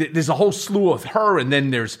 there's a whole slew of her. And then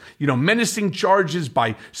there's, menacing charges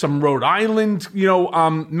by some Rhode Island,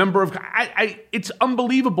 member of... it's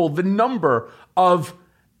unbelievable the number of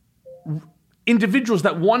individuals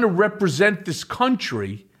that want to represent this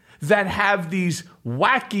country that have these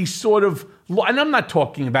wacky sort of, and I'm not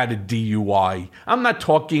talking about a DUI. I'm not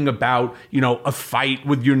talking about, a fight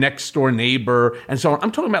with your next door neighbor and so on.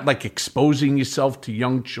 I'm talking about like exposing yourself to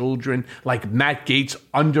young children, like Matt Gaetz,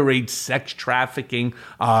 underage sex trafficking,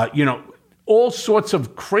 all sorts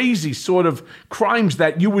of crazy sort of crimes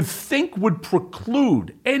that you would think would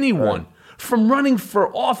preclude anyone from running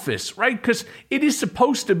for office, right? Because it is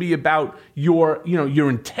supposed to be about your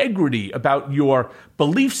integrity, about your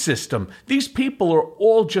belief system. These people are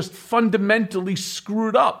all just fundamentally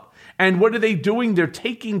screwed up. And what are they doing? They're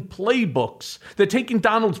taking playbooks. They're taking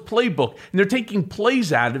Donald's playbook and they're taking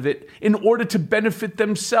plays out of it in order to benefit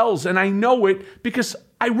themselves. And I know it because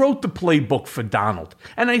I wrote the playbook for Donald,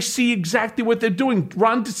 and I see exactly what they're doing.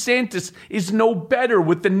 Ron DeSantis is no better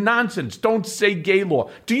with the nonsense. Don't say gay law.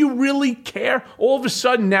 Do you really care? All of a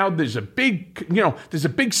sudden now there's a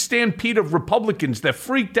big stampede of Republicans that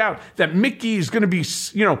freaked out that Mickey is going to be,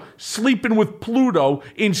 sleeping with Pluto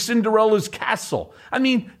in Cinderella's castle. I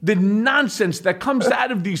mean, the nonsense that comes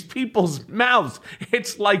out of these people's mouths.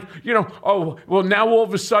 It's like, now all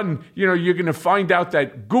of a sudden, you're going to find out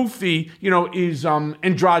that Goofy, is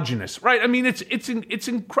androgynous, right? I mean, it's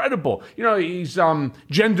incredible. He's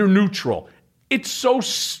gender neutral. It's so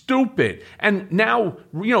stupid. And now,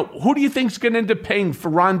 who do you think's going to end up paying for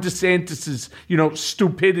Ron DeSantis's,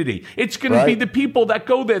 stupidity? It's going to be the people that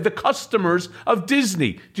go there, the customers of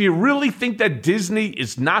Disney. Do you really think that Disney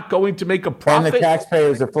is not going to make a profit? And the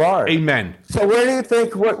taxpayers of Florida. Amen. So where do you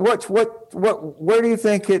think where do you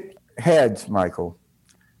think it heads, Michael?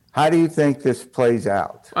 How do you think this plays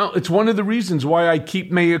out? Well, it's one of the reasons why I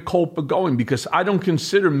keep Mea Culpa going, because I don't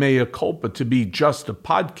consider Mea Culpa to be just a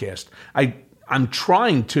podcast. I'm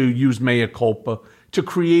trying to use Mea Culpa to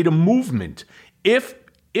create a movement. If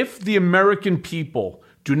the American people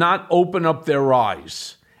do not open up their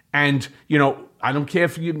eyes and, I don't care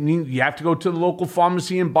if you have to go to the local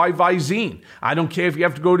pharmacy and buy Visine. I don't care if you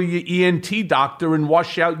have to go to your ENT doctor and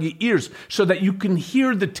wash out your ears so that you can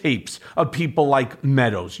hear the tapes of people like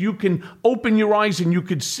Meadows. You can open your eyes and you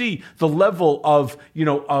could see the level of,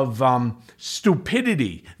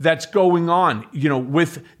 stupidity that's going on,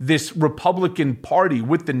 with this Republican Party,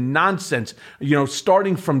 with the nonsense,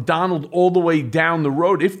 starting from Donald all the way down the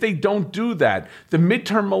road. If they don't do that, the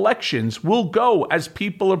midterm elections will go as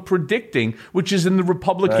people are predicting, which is in the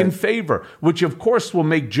Republican favor, which of course will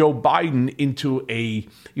make Joe Biden into a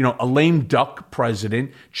lame duck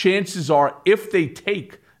president. Chances are, if they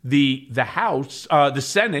take the House, the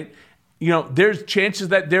Senate, there's chances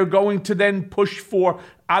that they're going to then push for.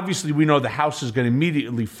 Obviously, we know the House is going to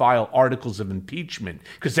immediately file articles of impeachment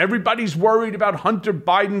because everybody's worried about Hunter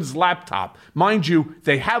Biden's laptop. Mind you,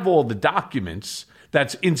 they have all the documents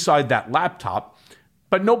that's inside that laptop.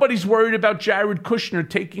 But nobody's worried about Jared Kushner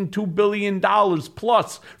taking $2 billion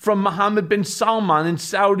plus from Mohammed bin Salman in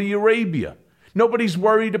Saudi Arabia. Nobody's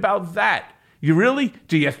worried about that.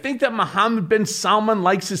 Do you think that Mohammed bin Salman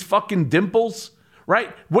likes his fucking dimples?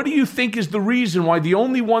 Right? What do you think is the reason why the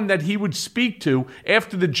only one that he would speak to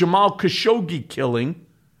after the Jamal Khashoggi killing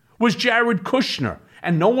was Jared Kushner?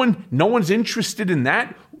 And no one's interested in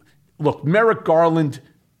that? Look, Merrick Garland,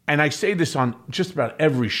 and I say this on just about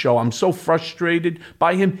every show, I'm so frustrated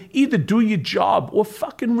by him. Either do your job or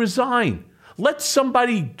fucking resign. Let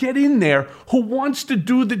somebody get in there who wants to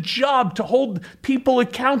do the job to hold people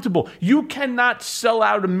accountable. You cannot sell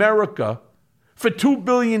out America for $2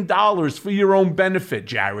 billion for your own benefit,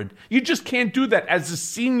 Jared. You just can't do that as a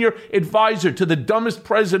senior advisor to the dumbest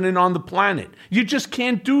president on the planet. You just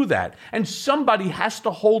can't do that. And somebody has to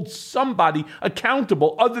hold somebody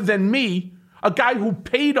accountable other than me, a guy who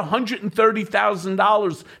paid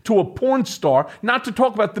 $130,000 to a porn star, not to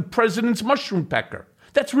talk about the president's mushroom pecker.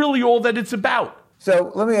 That's really all that it's about.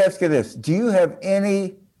 So let me ask you this. Do you have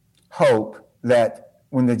any hope that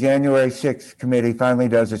when the January 6th committee finally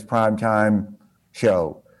does its primetime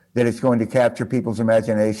show, that it's going to capture people's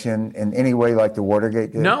imagination in any way like the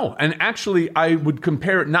Watergate did? No, and actually I would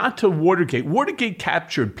compare it not to Watergate. Watergate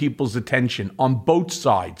captured people's attention on both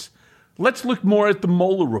sides. Let's look more at the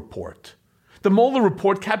Mueller report. The Mueller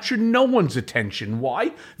report captured no one's attention.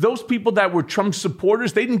 Why? Those people that were Trump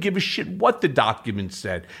supporters, they didn't give a shit what the document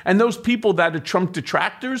said. And those people that are Trump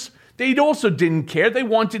detractors, they also didn't care. They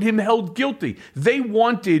wanted him held guilty. They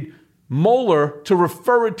wanted Mueller to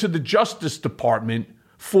refer it to the Justice Department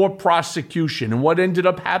for prosecution. And what ended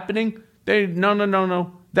up happening?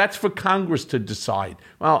 No. That's for Congress to decide.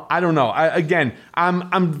 Well, I don't know. I'm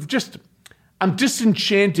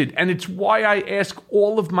disenchanted, and it's why I ask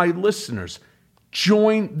all of my listeners,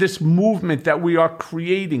 join this movement that we are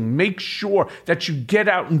creating. Make sure that you get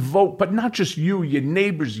out and vote, but not just you, your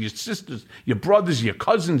neighbors, your sisters, your brothers, your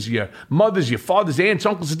cousins, your mothers, your fathers, aunts,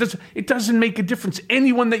 uncles. It doesn't make a difference.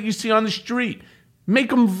 Anyone that you see on the street, make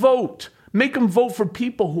them vote. Make them vote for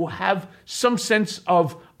people who have some sense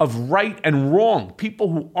of right and wrong.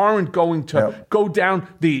 People who aren't going to go down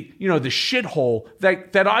the shithole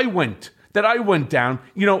that I went down,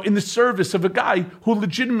 in the service of a guy who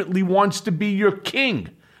legitimately wants to be your king.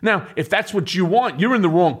 Now, if that's what you want, you're in the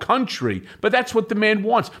wrong country, but that's what the man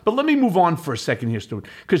wants. But let me move on for a second here, Stuart,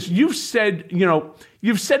 because you've said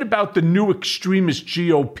about the new extremist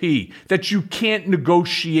GOP that you can't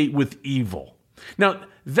negotiate with evil. Now,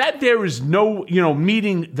 that there is no,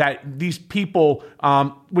 meeting that these people,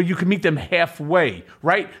 where you can meet them halfway,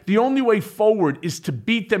 right? The only way forward is to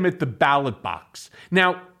beat them at the ballot box.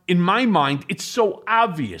 Now, in my mind, it's so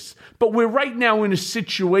obvious, but we're right now in a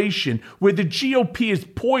situation where the GOP is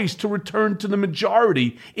poised to return to the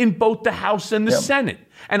majority in both the House and the Senate.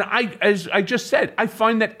 And as I just said, I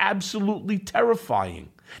find that absolutely terrifying.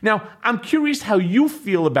 Now, I'm curious how you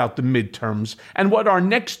feel about the midterms and what our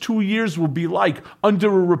next 2 years will be like under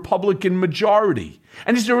a Republican majority.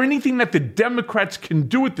 And is there anything that the Democrats can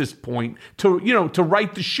do at this point to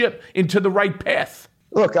right the ship into the right path?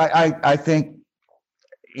 Look, I think,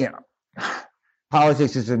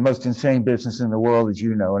 politics is the most insane business in the world, as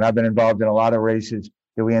you know, and I've been involved in a lot of races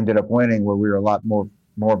that we ended up winning where we were a lot more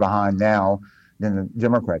behind now than the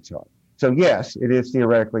Democrats are. So yes, it is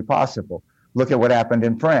theoretically possible. Look at what happened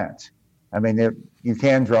in France. I mean, you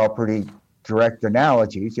can draw pretty direct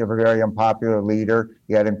analogies. You have a very unpopular leader.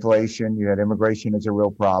 You had inflation. You had immigration as a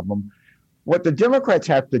real problem. What the Democrats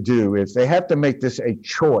have to do is they have to make this a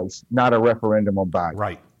choice, not a referendum on Biden.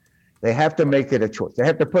 Right. They have to make it a choice. They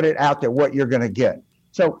have to put it out there what you're going to get.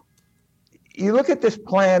 So you look at this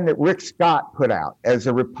plan that Rick Scott put out as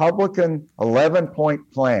a Republican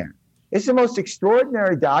 11-point plan. It's the most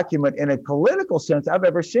extraordinary document in a political sense I've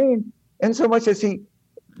ever seen, in so much as he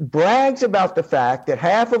brags about the fact that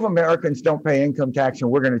half of Americans don't pay income tax and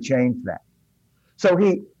we're going to change that. So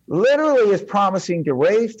he literally is promising to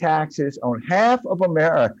raise taxes on half of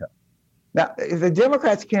America. Now, if the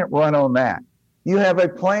Democrats can't run on that, you have a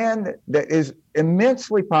plan that is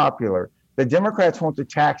immensely popular. The Democrats want to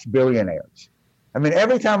tax billionaires. I mean,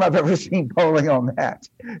 every time I've ever seen polling on that,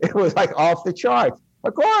 it was like off the charts.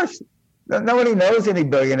 Of course, nobody knows any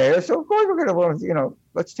billionaires, so of course we're going to want,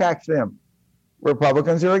 let's tax them.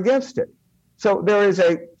 Republicans are against it. So there is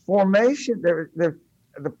a formation,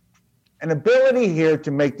 an ability here to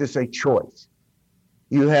make this a choice.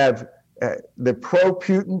 You have the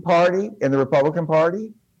pro-Putin party in the Republican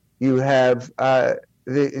Party. You have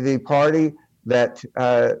the party that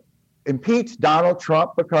impeached Donald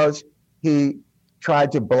Trump because he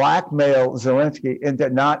tried to blackmail Zelensky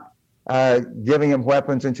into not giving him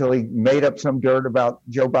weapons until he made up some dirt about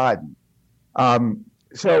Joe Biden.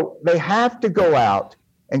 So they have to go out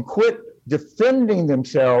and quit defending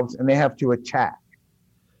themselves, and they have to attack.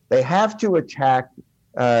 They have to attack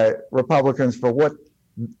Republicans for what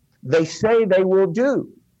they say they will do.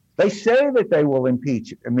 They say that they will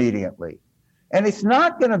impeach immediately. And it's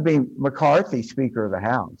not going to be McCarthy, Speaker of the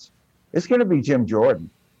House. It's going to be Jim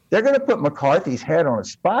Jordan. They're going to put McCarthy's head on a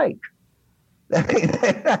spike.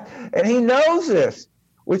 And he knows this,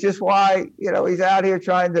 which is why, he's out here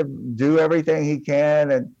trying to do everything he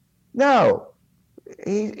can. And no,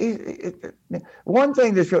 one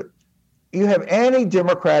thing that's you have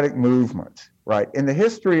anti-democratic movements, right? In the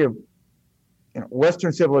history of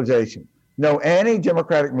Western civilization, no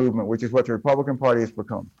anti-democratic movement, which is what the Republican Party has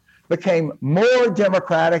became more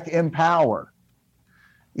democratic in power.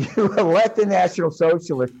 You elect a National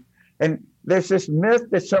Socialist, and there's this myth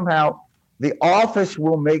that somehow the office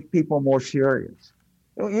will make people more serious.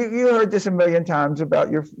 You heard this a million times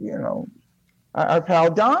about our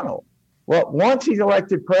pal Donald. Well, once he's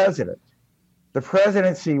elected president, the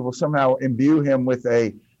presidency will somehow imbue him with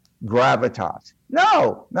a gravitas.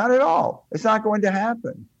 No, not at all. It's not going to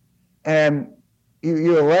happen. And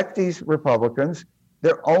you elect these Republicans,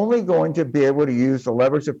 they're only going to be able to use the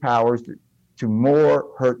levers of powers to more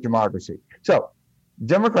hurt democracy. So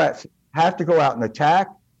Democrats have to go out and attack.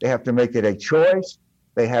 They have to make it a choice.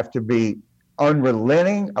 They have to be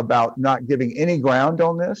unrelenting about not giving any ground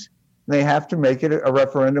on this. They have to make it a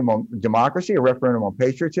referendum on democracy, a referendum on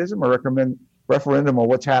patriotism, a referendum on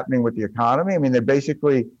what's happening with the economy. I mean, there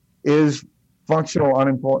basically is functional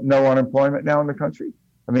no unemployment now in the country.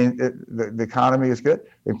 I mean, the economy is good.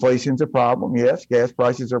 Inflation's a problem, yes. Gas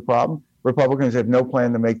prices are a problem. Republicans have no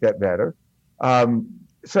plan to make that better.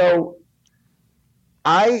 So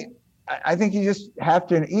I think you just have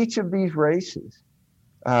to, in each of these races,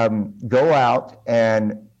 go out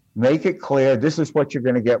and make it clear this is what you're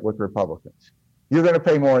going to get with Republicans. You're going to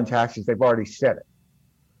pay more in taxes. They've already said it.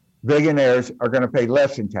 Billionaires are going to pay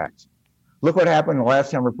less in taxes. Look what happened the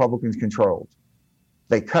last time Republicans controlled.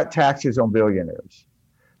 They cut taxes on billionaires.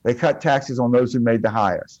 They cut taxes on those who made the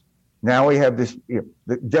highest. Now we have this,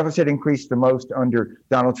 the deficit increased the most under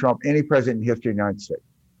Donald Trump, any president in history of the United States.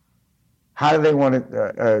 How do they want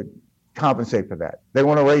to compensate for that? They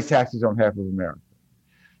want to raise taxes on half of America.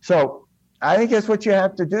 So I think that's what you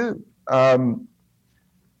have to do.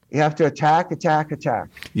 You have to attack.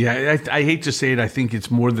 Yeah, I hate to say it. I think it's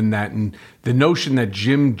more than that. And the notion that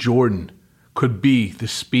Jim Jordan could be the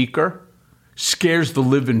speaker scares the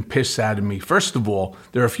living piss out of me. First of all,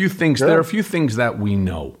 there are a few things. Sure. There are a few things that we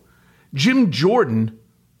know. Jim Jordan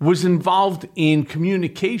was involved in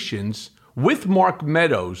communications with Mark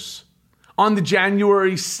Meadows on the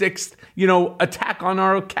January 6th, attack on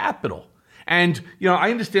our Capitol. And,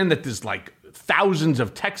 I understand that there's like thousands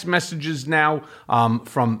of text messages now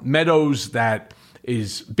from Meadows that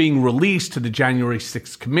is being released to the January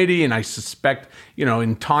 6th committee. And I suspect,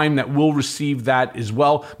 in time that we'll receive that as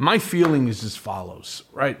well. My feeling is as follows,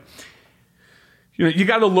 right? You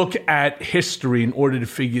got to look at history in order to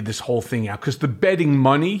figure this whole thing out, because the betting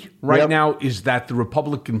money right now is that the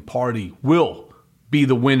Republican Party will be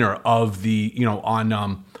the winner of the,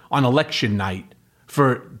 on election night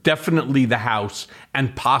for definitely the House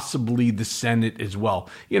and possibly the Senate as well.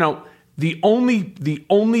 The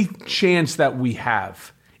only chance that we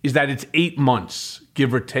have is that it's 8 months,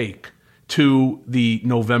 give or take, to the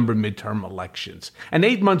November midterm elections. And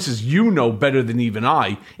 8 months, as you know better than even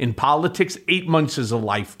I, in politics, 8 months is a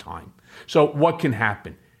lifetime. So what can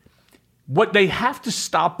happen? What they have to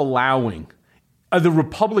stop allowing are the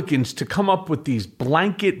Republicans to come up with these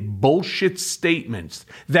blanket bullshit statements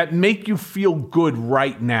that make you feel good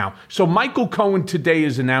right now. So Michael Cohen today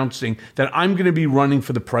is announcing that I'm going to be running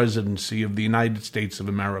for the presidency of the United States of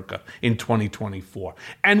America in 2024.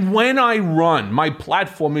 And when I run, my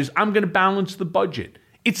platform is I'm going to balance the budget.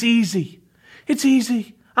 It's easy.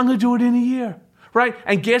 I'm going to do it in a year. Right?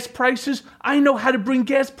 And gas prices, I know how to bring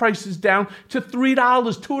gas prices down to $3,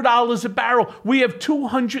 $2 a barrel. We have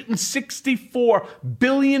 264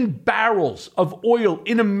 billion barrels of oil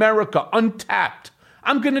in America untapped.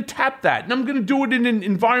 I'm going to tap that, and I'm going to do it in an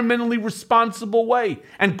environmentally responsible way.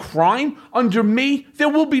 And crime, under me, there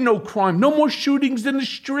will be no crime. No more shootings in the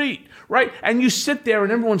street, right? And you sit there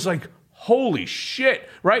and everyone's like, holy shit,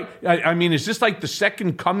 right? I mean, is this like the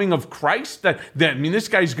second coming of Christ? This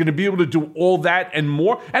guy's going to be able to do all that and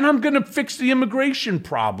more, and I'm going to fix the immigration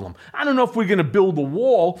problem. I don't know if we're going to build a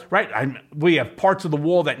wall, right? We have parts of the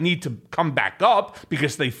wall that need to come back up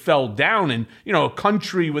because they fell down, and, a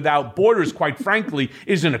country without borders, quite frankly,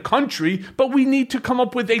 isn't a country, but we need to come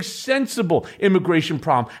up with a sensible immigration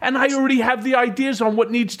problem. And I already have the ideas on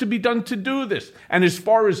what needs to be done to do this. And as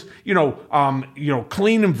far as,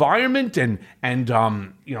 clean environment, and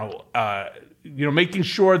making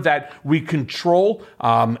sure that we control,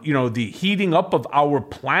 the heating up of our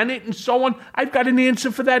planet and so on, I've got an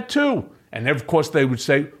answer for that too. And of course they would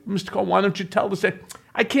say, Mr. Cohen, why don't you tell us that?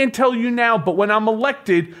 I can't tell you now, but when I'm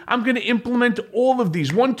elected, I'm going to implement all of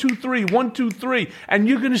these. 1, 2, 3, 1, 2, 3. And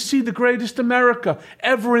you're going to see the greatest America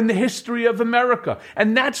ever in the history of America.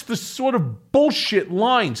 And that's the sort of bullshit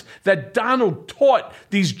lines that Donald taught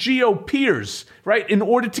these GOPers, right? In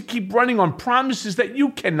order to keep running on promises that you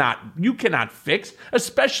cannot fix,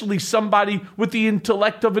 especially somebody with the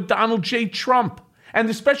intellect of a Donald J. Trump. and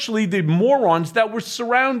especially the morons that were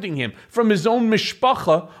surrounding him, from his own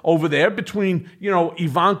mishpacha over there between,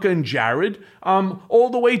 Ivanka and Jared, all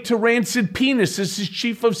the way to Rancid Penis as his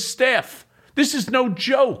chief of staff. This is no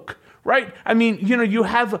joke, right? I mean, you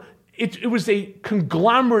have, it was a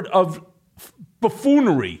conglomerate of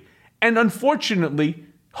buffoonery, and unfortunately,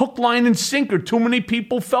 hook, line, and sinker, too many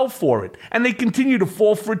people fell for it, and they continue to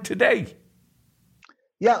fall for it today.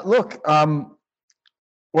 Yeah, look,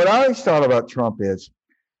 what I always thought about Trump is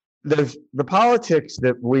there's the politics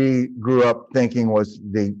that we grew up thinking was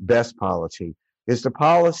the best policy is the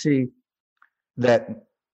policy that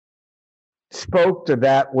spoke to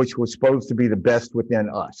that which was supposed to be the best within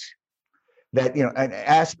us. That, an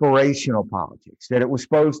aspirational politics, that it was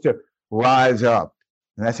supposed to rise up.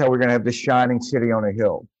 And that's how we're going to have this shining city on a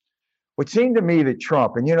hill. What seemed to me that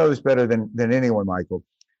Trump, and you know this better than anyone, Michael,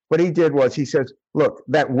 what he did was he says, look,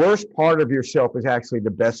 that worst part of yourself is actually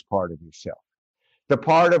the best part of yourself. The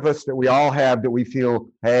part of us that we all have that we feel,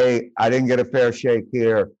 hey, I didn't get a fair shake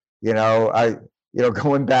here.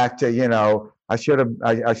 Going back to, I should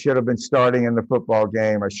have been starting in the football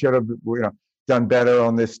game. I should have, done better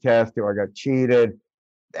on this test, or I got cheated.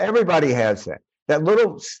 Everybody has that. That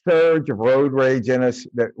little surge of road rage in us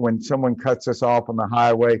that when someone cuts us off on the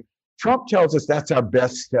highway, Trump tells us that's our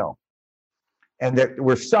best self, and that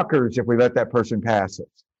we're suckers if we let that person pass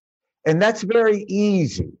us. And that's very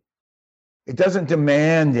easy. It doesn't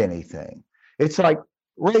demand anything. It's like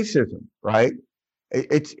racism, right?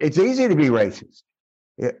 It's easy to be racist.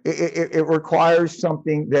 It requires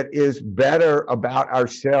something that is better about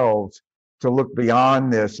ourselves to look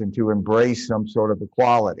beyond this and to embrace some sort of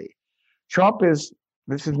equality. This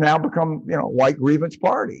has now become, white grievance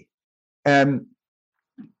party. And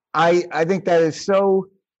I think that is so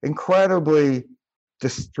incredibly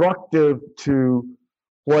destructive to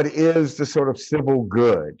what is the sort of civil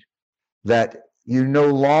good, that you no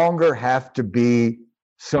longer have to be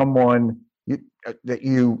someone that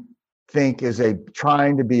you think is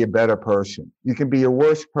trying to be a better person. You can be your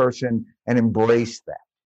worst person and embrace that.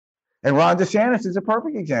 And Ron DeSantis is a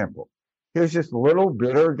perfect example. Here's this little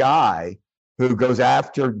bitter guy who goes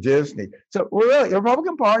after Disney. So really, the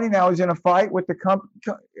Republican Party now is in a fight with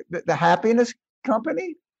the happiness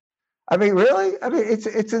company. I mean, really? I mean,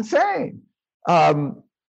 it's insane. And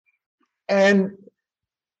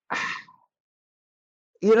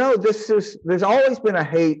there's always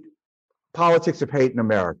been politics of hate in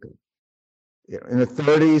America. In the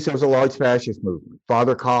 30s, there was a large fascist movement,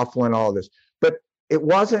 Father Coughlin, all this. But it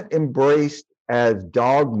wasn't embraced as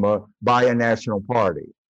dogma by a national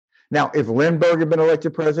party. Now, if Lindbergh had been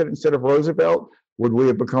elected president instead of Roosevelt, would we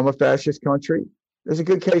have become a fascist country? There's a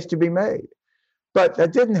good case to be made. But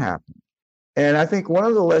that didn't happen. And I think one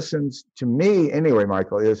of the lessons to me, anyway,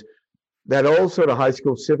 Michael, is that old sort of high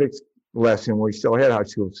school civics lesson, we still had high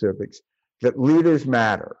school civics, that leaders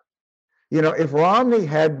matter. If Romney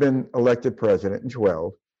had been elected president in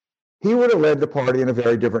 2012, he would have led the party in a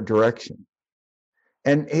very different direction.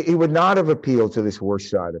 And he would not have appealed to this worst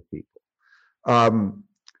side of people.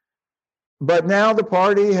 But now the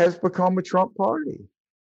party has become a Trump party.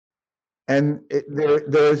 And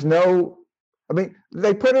there's no,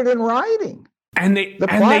 they put it in writing. And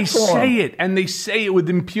they say it with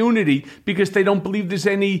impunity because they don't believe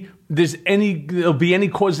there'll be any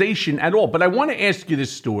causation at all. But I want to ask you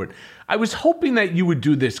this, Stuart. I was hoping that you would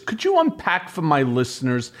do this. Could you unpack for my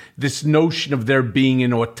listeners this notion of there being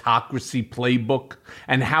an autocracy playbook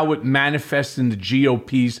and how it manifests in the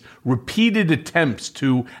GOP's repeated attempts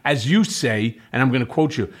to, as you say, and I'm going to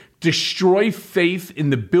quote you, destroy faith in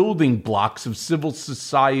the building blocks of civil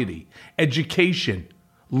society, education,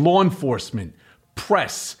 law enforcement,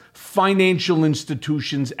 press, financial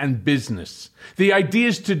institutions, and business. The idea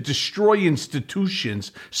is to destroy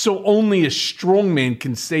institutions so only a strong man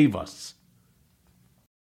can save us.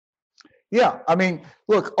 Yeah,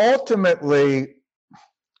 look, ultimately,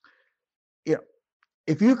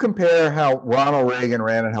 if you compare how Ronald Reagan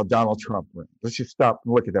ran and how Donald Trump ran, let's just stop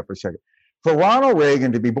and look at that for a second. For Ronald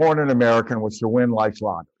Reagan to be born an American was to win life's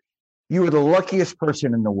lottery. You were the luckiest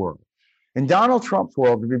person in the world. In Donald Trump's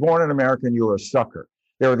world, to be born an American, you were a sucker.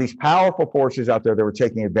 There were these powerful forces out there that were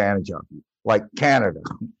taking advantage of you, like Canada.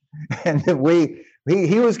 And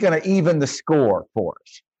he was going to even the score for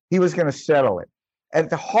us. He was going to settle it. At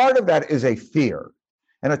the heart of that is a fear.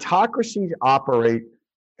 And autocracies operate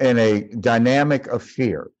in a dynamic of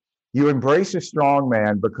fear. You embrace a strong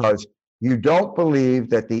man because you don't believe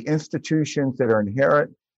that the institutions that are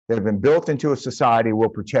inherent, that have been built into a society, will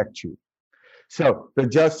protect you. So the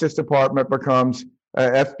Justice Department becomes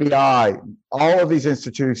FBI, all of these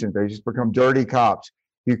institutions, they just become dirty cops.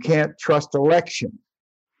 You can't trust elections.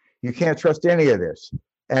 You can't trust any of this.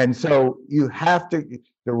 And so you have to,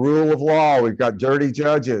 the rule of law, we've got dirty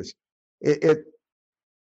judges.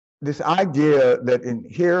 This idea that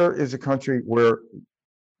here is a country where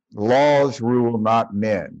laws rule, not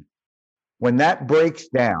men. When that breaks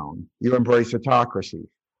down, you embrace autocracy.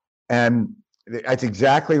 And that's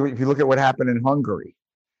exactly, if you look at what happened in Hungary.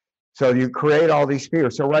 So you create all these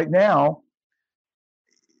fears. So right now,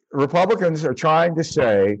 Republicans are trying to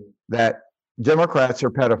say that Democrats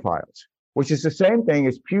are pedophiles, which is the same thing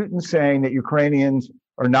as Putin saying that Ukrainians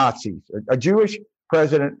are Nazis. A Jewish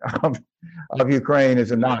president of Ukraine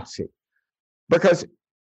is a Nazi, because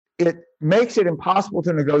it makes it impossible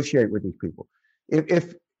to negotiate with these people.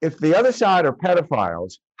 If the other side are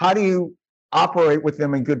pedophiles, how do you operate with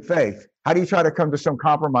them in good faith? How do you try to come to some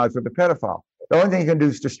compromise with the pedophile? The only thing you can do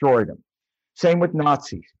is destroy them. Same with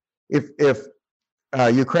Nazis. If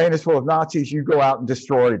Ukraine is full of Nazis, you go out and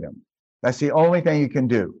destroy them. That's the only thing you can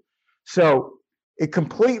do. So it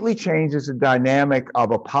completely changes the dynamic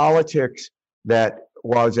of a politics that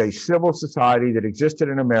was a civil society that existed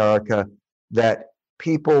in America, that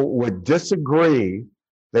people would disagree,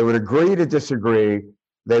 they would agree to disagree,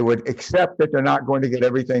 they would accept that they're not going to get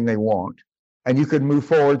everything they want, and you could move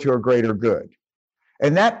forward to a greater good.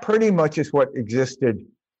 And that pretty much is what existed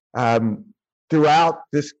throughout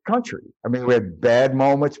this country. I mean, we had bad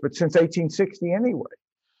moments, but since 1860 anyway.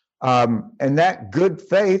 And that good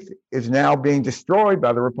faith is now being destroyed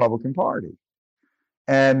by the Republican Party.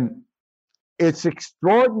 And it's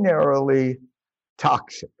extraordinarily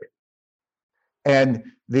toxic. And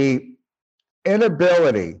the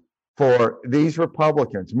inability for these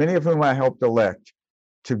Republicans, many of whom I helped elect,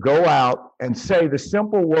 to go out and say the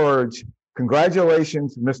simple words,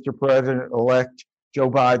 "Congratulations, Mr. President-elect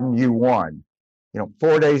Joe Biden, you won."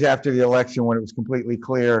 4 days after the election, when it was completely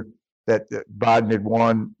clear that Biden had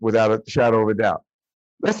won without a shadow of a doubt.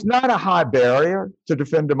 That's not a high barrier to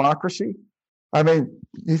defend democracy. I mean,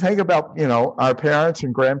 you think about, our parents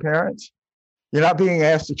and grandparents. You're not being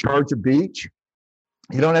asked to charge a beach.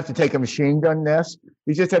 You don't have to take a machine gun nest.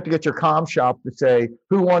 You just have to get your comm shop to say,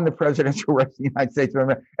 who won the presidential race in the United States of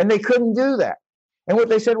America? And they couldn't do that. And what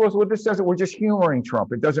they said was, well, this doesn't, we're just humoring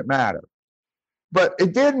Trump. It doesn't matter. But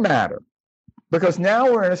it did matter, because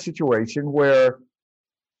now we're in a situation where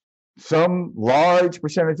some large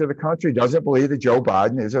percentage of the country doesn't believe that Joe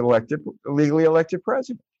Biden is legally elected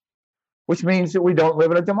president, which means that we don't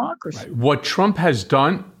live in a democracy. Right. What Trump has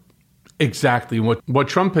done, exactly. What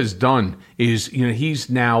Trump has done is, he's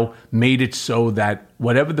now made it so that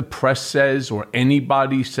whatever the press says or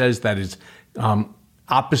anybody says that is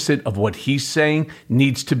opposite of what he's saying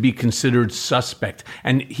needs to be considered suspect.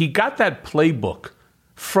 And he got that playbook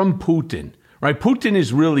from Putin. Right, Putin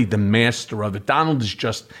is really the master of it. Donald is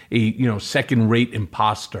just a second-rate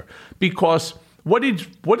imposter. Because what is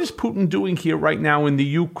Putin doing here right now in the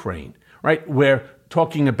Ukraine? Right, we're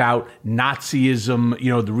talking about Nazism,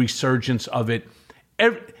 the resurgence of it.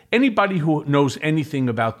 Anybody who knows anything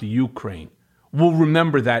about the Ukraine will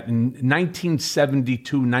remember that in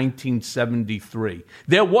 1972, 1973,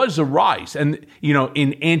 there was a rise, and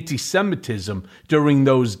in anti-Semitism during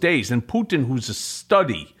those days. And Putin, who's a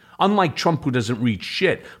study. Unlike Trump, who doesn't read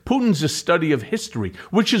shit, Putin's a study of history,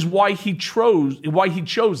 which is why he chose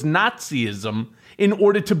Nazism in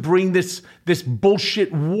order to bring this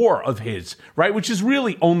bullshit war of his, right? Which is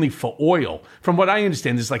really only for oil. From what I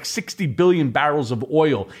understand, there's like 60 billion barrels of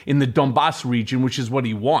oil in the Donbass region, which is what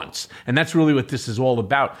he wants. And that's really what this is all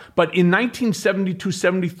about. But in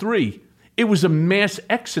 1972-73, it was a mass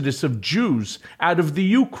exodus of Jews out of the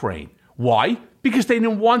Ukraine. Why? Because they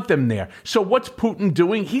didn't want them there. So what's Putin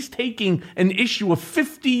doing? He's taking an issue of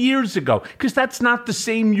 50 years ago, because that's not the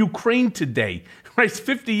same Ukraine today. Right?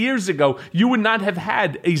 50 years ago, you would not have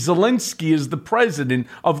had a Zelensky as the president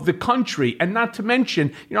of the country. And not to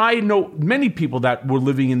mention, I know many people that were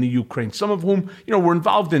living in the Ukraine, some of whom, were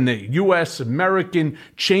involved in the U.S. American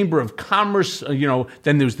Chamber of Commerce.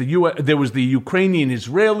 Then there was the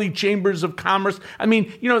Ukrainian-Israeli Chambers of Commerce. I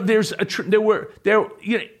mean, it's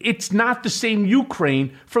not the same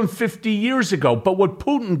Ukraine from 50 years ago. But what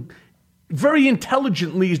Putin very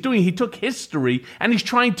intelligently is doing, he took history and he's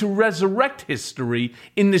trying to resurrect history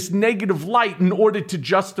in this negative light in order to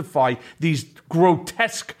justify these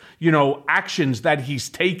grotesque, actions that he's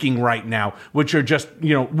taking right now, which are just,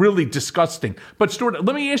 really disgusting. But Stuart,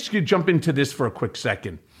 let me ask you to jump into this for a quick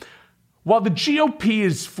second. While the GOP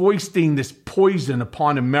is foisting this poison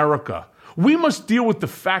upon America, we must deal with the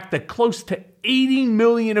fact that close to 80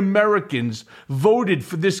 million Americans voted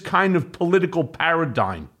for this kind of political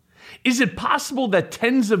paradigm. Is it possible that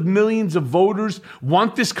tens of millions of voters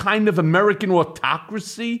want this kind of American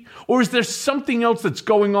autocracy? Or is there something else that's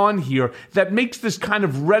going on here that makes this kind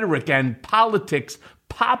of rhetoric and politics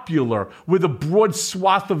popular with a broad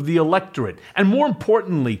swath of the electorate? And more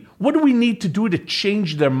importantly, what do we need to do to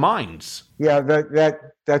change their minds? Yeah,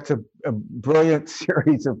 that's a brilliant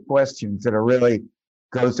series of questions that are really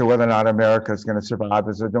goes to whether or not America is going to survive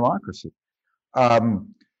as a democracy.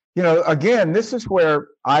 Again, this is where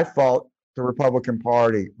I fault the Republican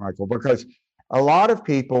Party, Michael, because a lot of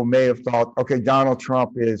people may have thought, okay, Donald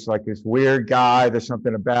Trump is like this weird guy. There's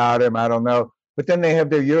something about him. I don't know. But then they have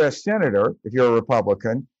their U.S. senator, if you're a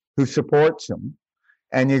Republican, who supports him,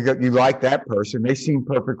 and you like that person. They seem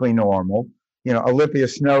perfectly normal. Olympia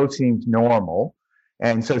Snowe seems normal,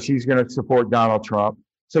 and so she's going to support Donald Trump.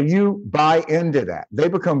 So you buy into that. They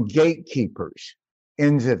become gatekeepers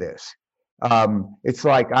into this. It's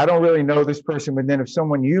like, I don't really know this person, but then if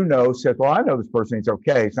someone says, well, I know this person, it's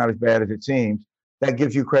okay, it's not as bad as it seems, that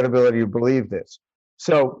gives you credibility to believe this.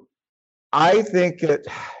 So I think that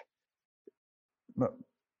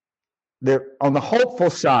they're on the hopeful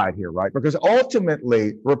side here, right? Because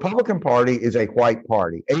ultimately, Republican Party is a white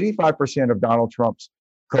party. 85% of Donald Trump's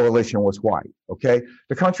coalition was white, okay?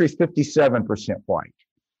 The country is 57% white.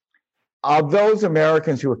 Of those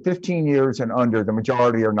Americans who are 15 years and under, the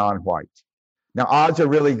majority are non-white. Now, odds are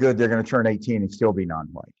really good they're going to turn 18 and still be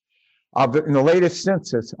non-white. In the latest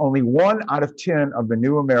census, only 1 out of 10 of the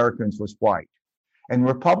new Americans was white. And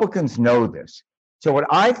Republicans know this. So what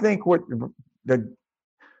I think the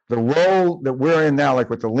role that we're in now, like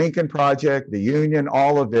with the Lincoln Project, the Union,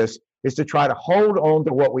 all of this, is to try to hold on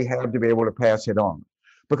to what we have to be able to pass it on.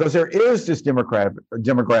 Because there is this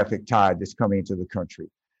demographic tide that's coming into the country.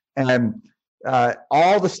 And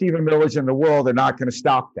all the Stephen Millers in the world are not going to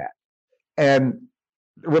stop that. And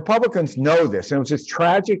Republicans know this. And it was this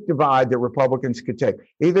tragic divide that Republicans could take.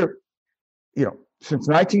 Either, since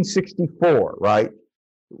 1964, right,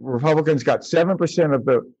 Republicans got 7% of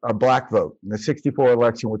the black vote in the 64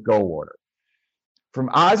 election with Goldwater. From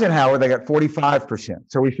Eisenhower, they got 45%.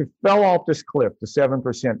 So we fell off this cliff to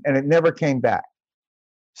 7%, and it never came back.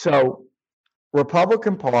 So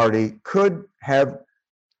Republican Party could have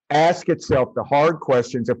asked itself the hard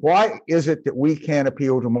questions of why is it that we can't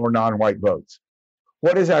appeal to more non-white votes?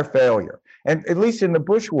 What is our failure? And at least in the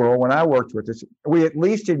Bush world, when I worked with this, we at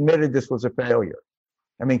least admitted this was a failure.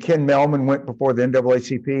 I mean, Ken Mehlman went before the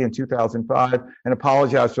NAACP in 2005 and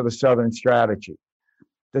apologized for the Southern strategy.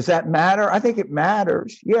 Does that matter? I think it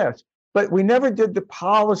matters, yes. But we never did the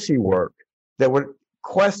policy work that would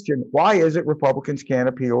question why is it Republicans can't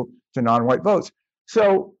appeal to non-white votes.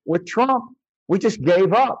 So with Trump, we just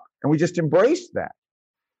gave up and we just embraced that.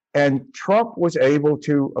 And Trump was able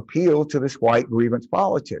to appeal to this white grievance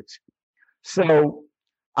politics. So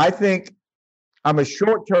I think I'm a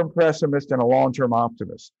short-term pessimist and a long-term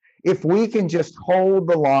optimist. If we can just hold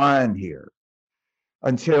the line here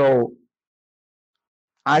until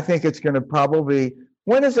I think it's going to probably,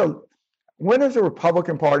 when is a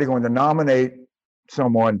Republican Party going to nominate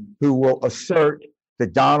someone who will assert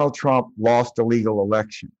that Donald Trump lost a legal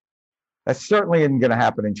election? That certainly isn't going to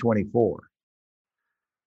happen in 24.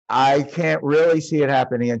 I can't really see it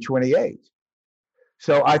happening in 28.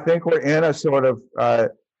 So I think we're in a sort of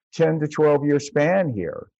 10 to 12 year span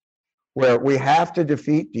here where we have to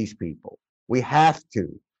defeat these people. We have to,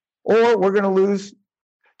 or we're going to lose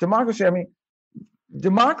democracy. I mean,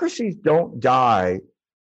 democracies don't die,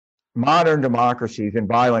 modern democracies, in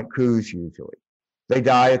violent coups usually. They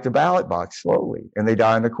die at the ballot box slowly, and they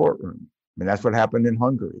die in the courtroom. I mean, that's what happened in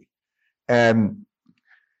Hungary. And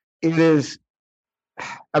it is,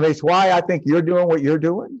 I mean, it's why I think you're doing what you're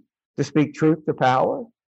doing, to speak truth to power,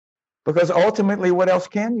 because ultimately, what else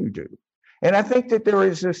can you do? And I think that there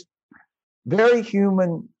is this very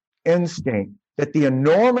human instinct that the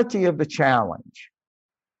enormity of the challenge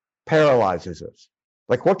paralyzes us.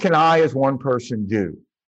 Like, what can I as one person do?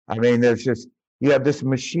 I mean, there's just, you have this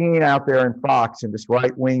machine out there in Fox and this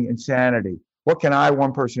right-wing insanity. What can I,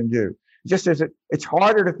 one person, do? Just as it's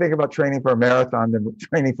harder to think about training for a marathon than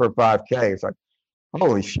training for a 5K. It's like,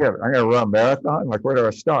 holy shit, I'm going to run a marathon? Like, where do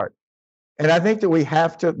I start? And I think that we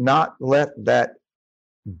have to not let that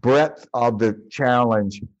breadth of the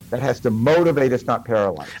challenge that has to motivate us, not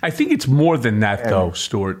paralyze. I think it's more than that, though,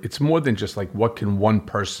 Stuart. It's more than just like, what can one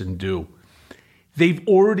person do? They've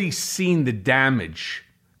already seen the damage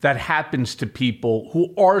that happens to people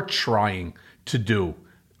who are trying to do.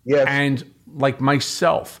 Yes. And like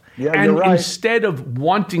myself, Yeah, and you're right. instead of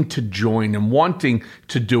wanting to join and wanting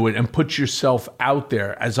to do it and put yourself out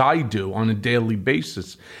there, as I do on a daily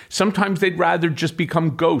basis, sometimes they'd rather just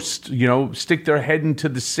become ghosts, stick their head into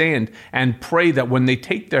the sand and pray that when they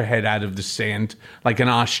take their head out of the sand, like an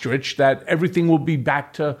ostrich, that everything will be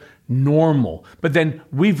back to normal. But then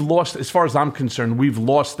we've lost, as far as I'm concerned, we've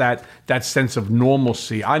lost that sense of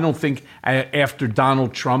normalcy. I don't think after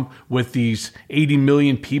Donald Trump, with these 80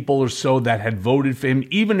 million people or so that had voted for him,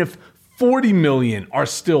 even if 40 million are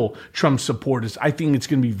still Trump supporters, I think it's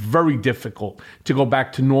going to be very difficult to go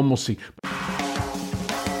back to normalcy.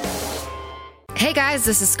 Hey guys,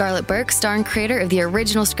 this is Scarlett Burke, star and creator of the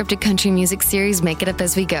original scripted country music series Make It Up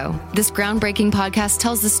As We Go. This groundbreaking podcast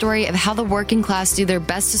tells the story of how the working class do their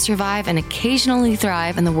best to survive and occasionally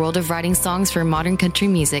thrive in the world of writing songs for modern country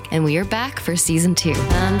music. And we are back for season 2.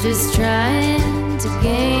 I'm just trying to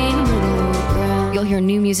gain a little ground. You'll hear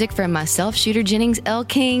new music from myself, Shooter Jennings, Elle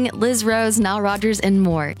King, Liz Rose, Nile Rodgers, and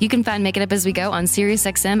more. You can find Make It Up As We Go on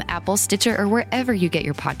SiriusXM, Apple, Stitcher, or wherever you get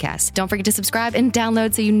your podcasts. Don't forget to subscribe and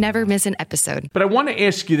download so you never miss an episode. But I want to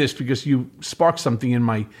ask you this, because you sparked something in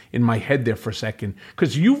my head there for a second,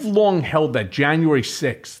 because you've long held that January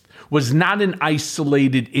 6th was not an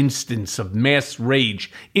isolated instance of mass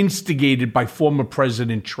rage instigated by former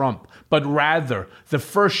President Trump, but rather the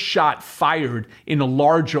first shot fired in a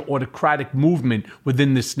larger autocratic movement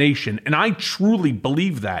within this nation. And I truly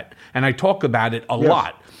believe that, and I talk about it a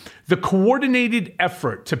lot. The coordinated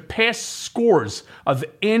effort to pass scores of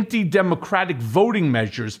anti-democratic voting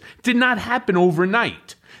measures did not happen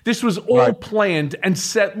overnight. This was all planned and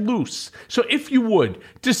set loose. So if you would,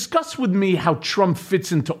 discuss with me how Trump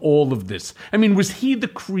fits into all of this. I mean, was he the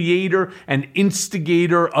creator and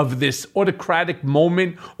instigator of this autocratic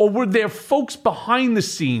moment, or were there folks behind the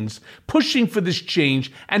scenes pushing for this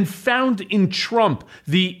change and found in Trump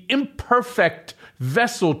the imperfect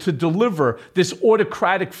vessel to deliver this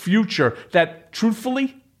autocratic future that,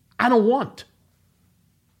 truthfully, I don't want?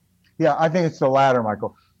 Yeah, I think it's the latter,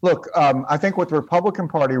 Michael. Look, I think what the Republican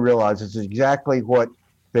Party realizes is exactly what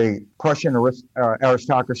the Prussian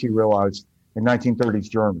aristocracy realized in 1930s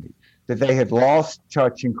Germany, that they had lost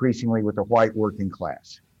touch increasingly with the white working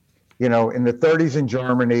class. In the 30s in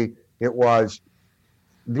Germany, it was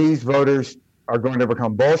these voters are going to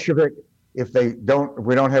become Bolshevik if we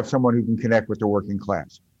don't have someone who can connect with the working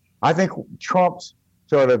class. I think Trump's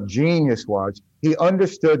sort of genius was he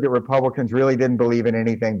understood that Republicans really didn't believe in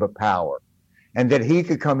anything but power, and that he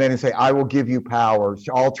could come in and say, I will give you power. It's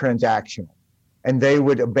all transactional. And they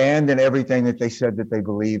would abandon everything that they said that they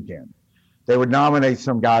believed in. They would nominate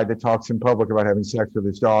some guy that talks in public about having sex with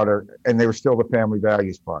his daughter, and they were still the Family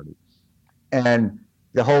Values Party. And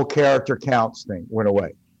the whole character counts thing went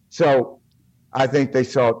away. So I think they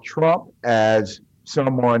saw Trump as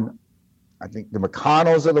someone, I think the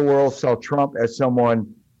McConnells of the world saw Trump as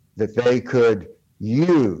someone that they could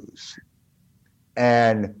use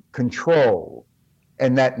and control,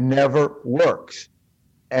 and that never works.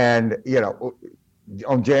 And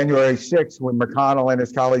on January 6th, when McConnell and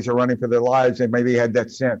his colleagues are running for their lives, they maybe had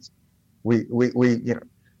that sense.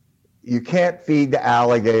 You can't feed the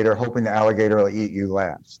alligator hoping the alligator will eat you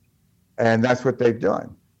last, and that's what they've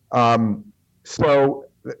done. So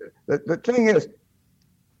the thing is,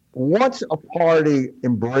 once a party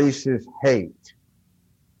embraces hate,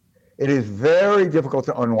 it is very difficult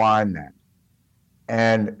to unwind that.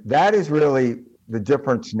 And that is really the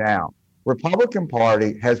difference now. Republican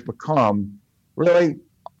Party has become really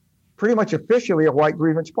pretty much officially a white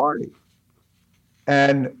grievance party.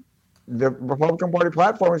 And the Republican Party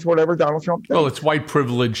platform is whatever Donald Trump thinks. Well, it's white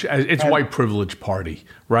privilege. It's white privilege party,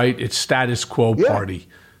 right? It's status quo party.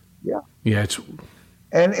 Yeah. Yeah.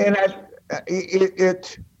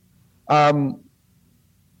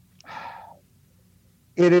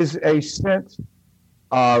 It is a sense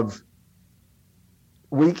of,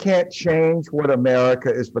 we can't change what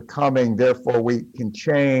America is becoming, therefore we can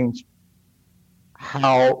change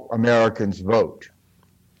how Americans vote.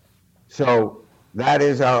 So that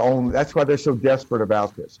is our own, that's why they're so desperate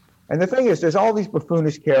about this. And the thing is, there's all these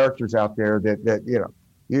buffoonish characters out there that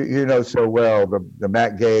you know so well, the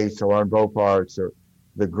Matt Gaetz, the Lauren Boeparts, or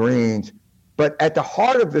the Greens. But at the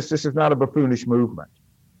heart of this is not a buffoonish movement.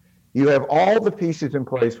 You have all the pieces in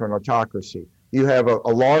place for an autocracy. You have a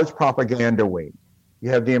large propaganda wing. You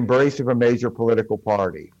have the embrace of a major political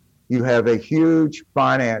party. You have a huge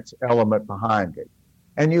finance element behind it.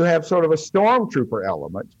 And you have sort of a stormtrooper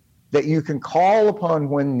element that you can call upon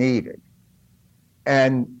when needed.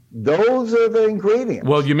 And Those are the ingredients.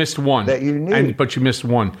 Well, you missed one. That you need. But you missed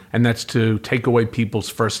one, and that's to take away people's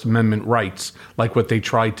First Amendment rights, like what they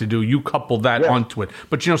tried to do. You couple that onto it.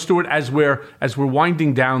 But, Stuart, as we're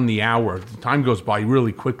winding down the hour, the time goes by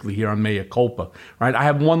really quickly here on Mea Culpa, right? I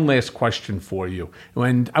have one last question for you.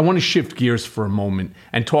 And I want to shift gears for a moment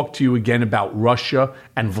and talk to you again about Russia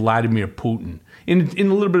and Vladimir Putin. In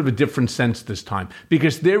a little bit of a different sense this time,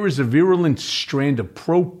 because there is a virulent strand of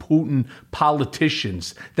pro-Putin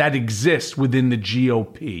politicians that exist within the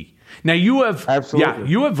GOP. Now, you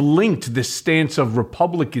have linked this stance of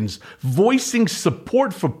Republicans voicing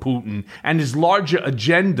support for Putin and his larger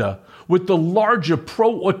agenda with the larger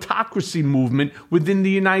pro-autocracy movement within the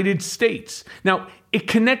United States. Now, it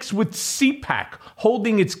connects with CPAC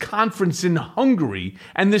holding its conference in Hungary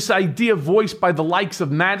and this idea voiced by the likes of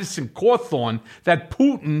Madison Cawthorn that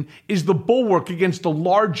Putin is the bulwark against a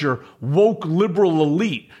larger woke liberal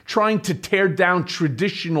elite trying to tear down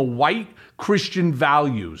traditional white Christian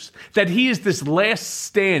values, that he is this last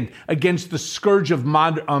stand against the scourge of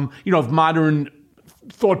modern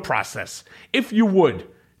thought process. If you would,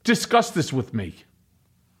 discuss this with me.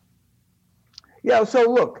 Yeah, so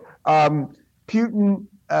look, Putin,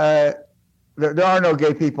 there are no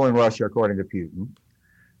gay people in Russia, according to Putin.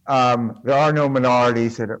 There are no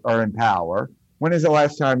minorities that are in power. When is the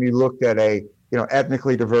last time you looked at a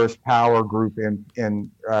ethnically diverse power group in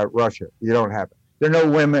Russia? You don't have it. There are no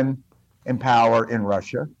women in power in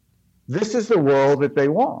Russia. This is the world that they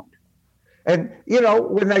want. And,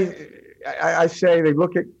 when I say they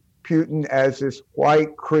look at Putin as this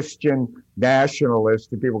white Christian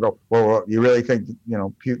nationalist, and people go, well, you really think,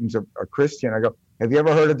 Putin's a Christian? I go, have you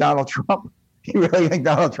ever heard of Donald Trump? You really think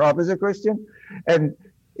Donald Trump is a Christian? And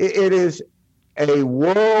it is a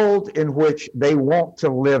world in which they want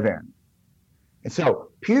to live in. And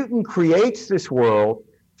so Putin creates this world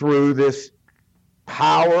through this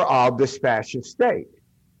power of the fascist state.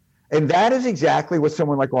 And that is exactly what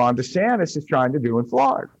someone like Ron DeSantis is trying to do in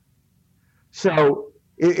Florida. So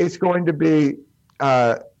it's going to be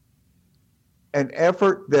an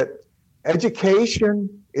effort that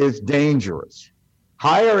education is dangerous.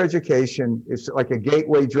 Higher education is like a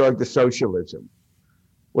gateway drug to socialism,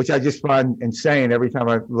 which I just find insane every time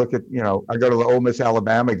I look at, I go to the Ole Miss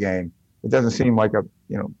Alabama game. It doesn't seem like a,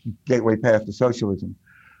 gateway path to socialism.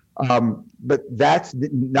 But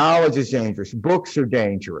knowledge is dangerous. Books are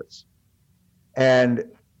dangerous. And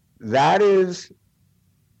that is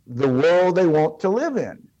the world they want to live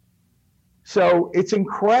in. So it's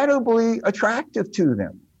incredibly attractive to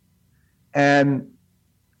them. And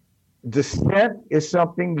dissent is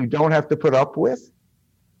something you don't have to put up with.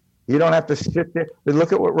 You don't have to sit there. But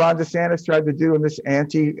look at what Ron DeSantis tried to do in this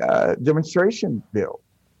anti-demonstration bill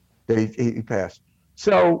that he passed.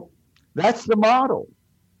 So that's the model.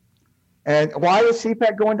 And why is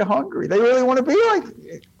CPAC going to Hungary? They really want to be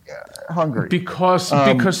like Hungary.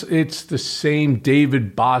 Because it's the same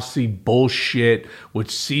David Bossie bullshit with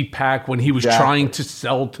CPAC when he was trying to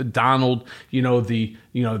sell to Donald, the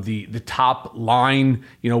top line,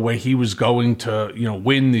 where he was going to,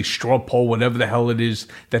 win the straw poll, whatever the hell it is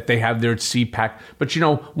that they have there at CPAC. But,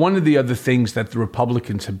 one of the other things that the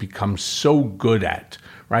Republicans have become so good at,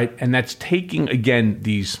 right? And that's taking, again,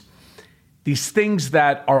 these things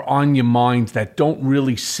that are on your mind that don't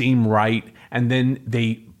really seem right, and then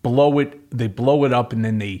they blow it up, and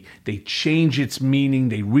then they change its meaning,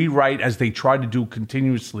 they rewrite, as they try to do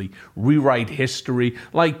continuously, rewrite history.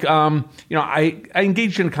 Like, I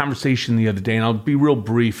engaged in a conversation the other day, and I'll be real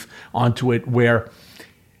brief onto it, where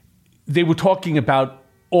they were talking about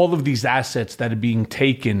all of these assets that are being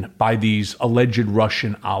taken by these alleged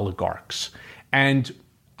Russian oligarchs. And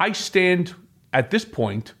I stand at this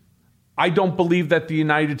point, I don't believe that the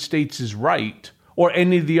United States is right, or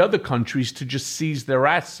any of the other countries, to just seize their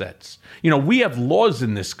assets. We have laws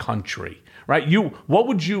in this country, right? What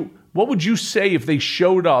would you say if they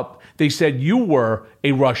showed up, they said you were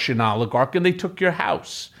a Russian oligarch and they took your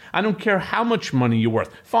house? I don't care how much money you're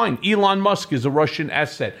worth. Fine, Elon Musk is a Russian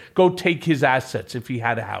asset. Go take his assets if he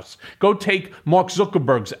had a house. Go take Mark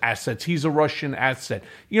Zuckerberg's assets. He's a Russian asset.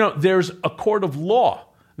 There's a court of law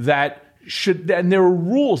that and there are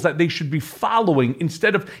rules that they should be following,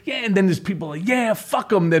 instead of, and then there's people like, fuck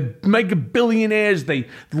them, they're mega billionaires, they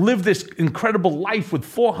live this incredible life with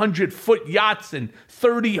 400-foot yachts and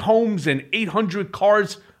 30 homes and 800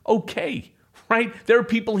 cars. Okay, right? There are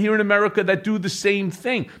people here in America that do the same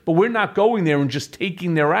thing, but we're not going there and just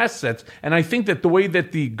taking their assets. And I think that the way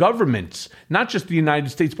that the governments, not just the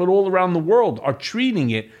United States, but all around the world, are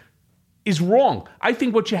treating it, is wrong. I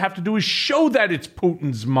think what you have to do is show that it's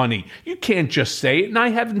Putin's money. You can't just say it, and I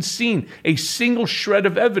haven't seen a single shred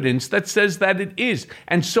of evidence that says that it is.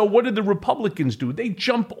 And so what do the Republicans do? They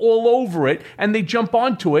jump all over it, and they jump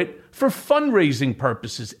onto it for fundraising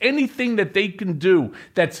purposes. Anything that they can do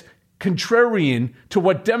that's contrarian to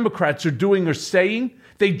what Democrats are doing or saying,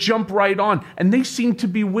 they jump right on. And they seem to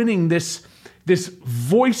be winning this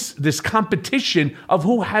voice, this competition of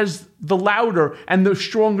who has the louder and the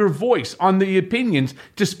stronger voice on the opinions,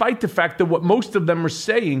 despite the fact that what most of them are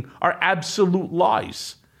saying are absolute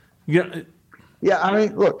lies. Yeah, I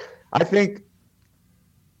mean, look, I think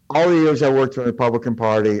all the years I worked for the Republican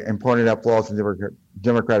Party and pointed out flaws in the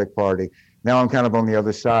Democratic Party, now I'm kind of on the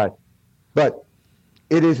other side. But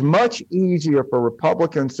it is much easier for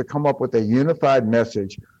Republicans to come up with a unified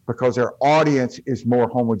message because their audience is more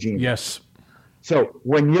homogeneous. Yes. So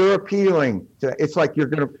when you're appealing to, it's like you're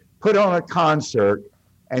going to put on a concert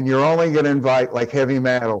and you're only going to invite like heavy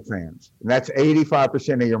metal fans. And that's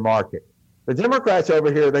 85% of your market. The Democrats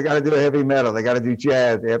over here, they got to do heavy metal. They got to do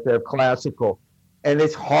jazz. They have to have classical. And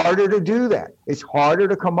it's harder to do that. It's harder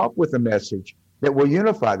to come up with a message that will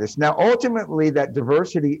unify this. Now, ultimately, that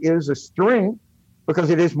diversity is a strength because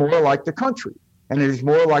it is more like the country and it is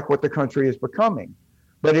more like what the country is becoming.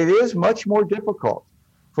 But it is much more difficult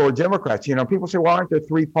for Democrats. You know, people say, why aren't there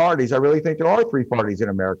three parties? I really think there are three parties in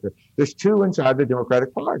America. There's two inside the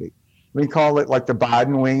Democratic Party. We call it like the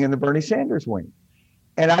Biden wing and the Bernie Sanders wing.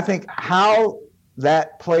 And I think how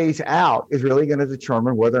that plays out is really going to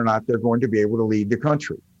determine whether or not they're going to be able to lead the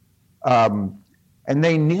country. And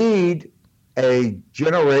they need a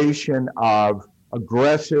generation of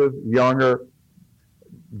aggressive, younger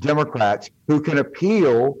Democrats who can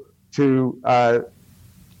appeal to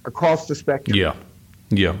across the spectrum.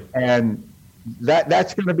 Yeah. And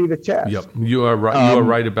that's going to be the test. Yep. You are right. You are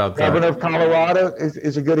right about that. Governor of Colorado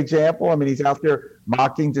is a good example. I mean, he's out there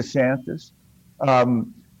mocking DeSantis.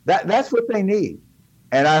 That's what they need.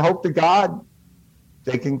 And I hope to God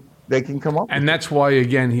they can come up. And that's why,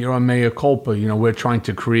 again, here on Mea Culpa, we're trying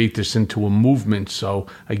to create this into a movement. So,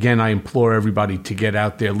 again, I implore everybody to get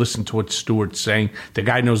out there, listen to what Stuart's saying. The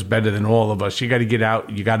guy knows better than all of us. You got to get out,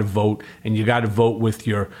 you got to vote, and you got to vote with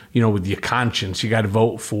your, with your conscience. You got to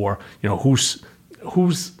vote for,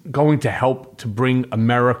 who's going to help to bring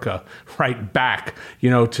America right back,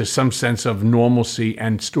 to some sense of normalcy.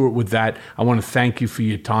 And Stuart, with that, I want to thank you for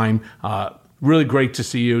your time. Really great to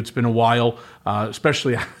see you. It's been a while,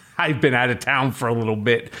 especially I've been out of town for a little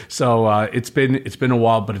bit, so it's been a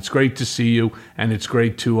while. But it's great to see you, and it's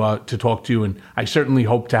great to talk to you. And I certainly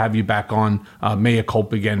hope to have you back on Mea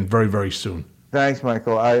Culpa again very, very soon. Thanks,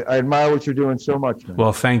 Michael. I admire what you're doing so much, man.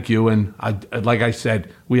 Well, thank you. And like I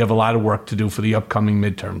said, we have a lot of work to do for the upcoming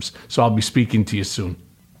midterms. So I'll be speaking to you soon.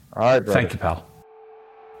 All right, brother. Thank you, pal.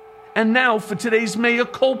 And now for today's Mea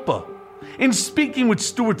Culpa. In speaking with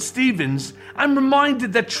Stuart Stevens, I'm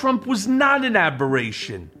reminded that Trump was not an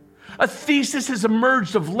aberration. A thesis has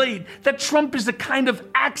emerged of late that Trump is a kind of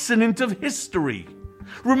accident of history.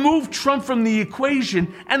 Remove Trump from the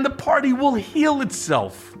equation and the party will heal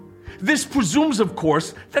itself. This presumes, of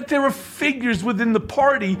course, that there are figures within the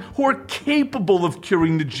party who are capable of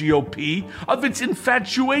curing the GOP of its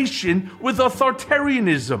infatuation with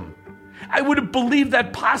authoritarianism. I would have believed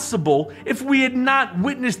that possible if we had not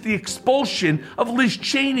witnessed the expulsion of Liz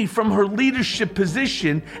Cheney from her leadership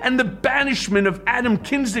position and the banishment of Adam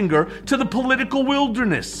Kinzinger to the political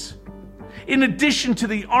wilderness. In addition to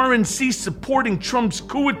the RNC supporting Trump's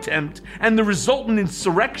coup attempt and the resultant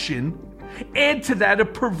insurrection, add to that a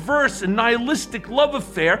perverse and nihilistic love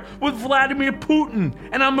affair with Vladimir Putin,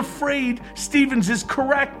 and I'm afraid Stevens is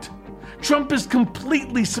correct. Trump has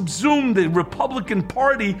completely subsumed the Republican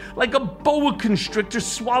Party like a boa constrictor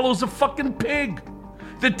swallows a fucking pig.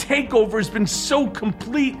 The takeover has been so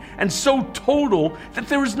complete and so total that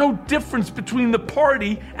there is no difference between the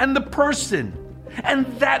party and the person. And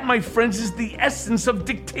that, my friends, is the essence of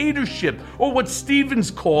dictatorship, or what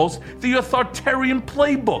Stevens calls the authoritarian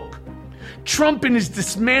playbook. Trump, in his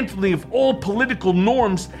dismantling of all political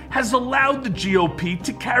norms, has allowed the GOP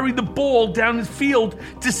to carry the ball down the field,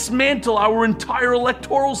 dismantle our entire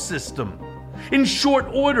electoral system. In short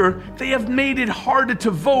order, they have made it harder to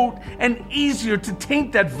vote and easier to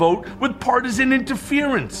taint that vote with partisan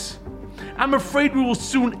interference. I'm afraid we will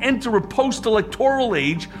soon enter a post-electoral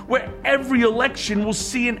age where every election will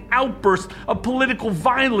see an outburst of political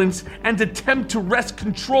violence and attempt to wrest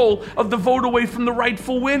control of the vote away from the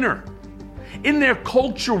rightful winner. In their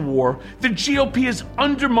culture war, the GOP has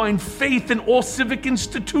undermined faith in all civic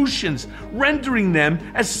institutions, rendering them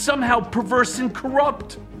as somehow perverse and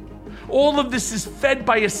corrupt. All of this is fed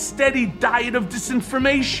by a steady diet of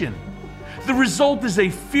disinformation. The result is a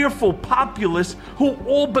fearful populace who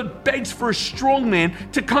all but begs for a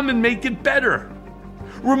strongman to come and make it better.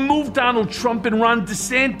 Remove Donald Trump and Ron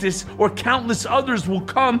DeSantis, or countless others will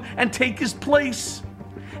come and take his place.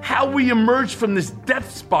 How we emerge from this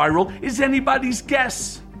death spiral is anybody's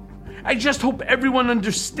guess. I just hope everyone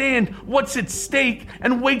understands what's at stake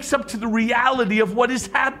and wakes up to the reality of what is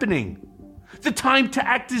happening. The time to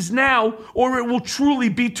act is now, or it will truly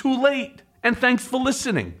be too late. And thanks for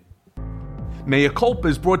listening. Mea Culpa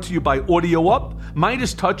is brought to you by Audio Up,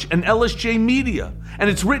 Midas Touch, and LSJ Media, and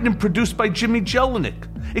it's written and produced by Jimmy Jelinek.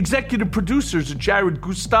 Executive producers are Jared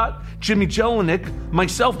Gustat, Jimmy Jelinek,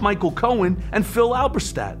 myself, Michael Cohen, and Phil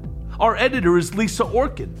Alberstadt. Our editor is Lisa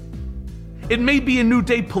Orkin. It may be a new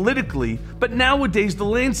day politically, but nowadays the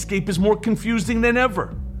landscape is more confusing than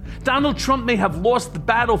ever. Donald Trump may have lost the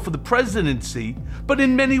battle for the presidency, but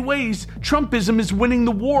in many ways, Trumpism is winning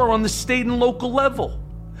the war on the state and local level.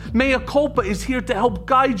 Mea Culpa is here to help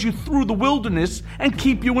guide you through the wilderness and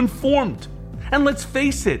keep you informed. And let's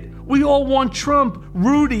face it, we all want Trump,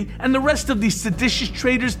 Rudy, and the rest of these seditious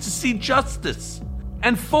traitors to see justice.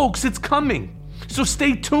 And folks, it's coming. So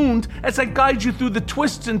stay tuned as I guide you through the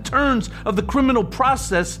twists and turns of the criminal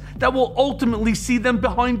process that will ultimately see them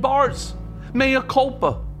behind bars. Mea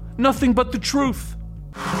Culpa, nothing but the truth.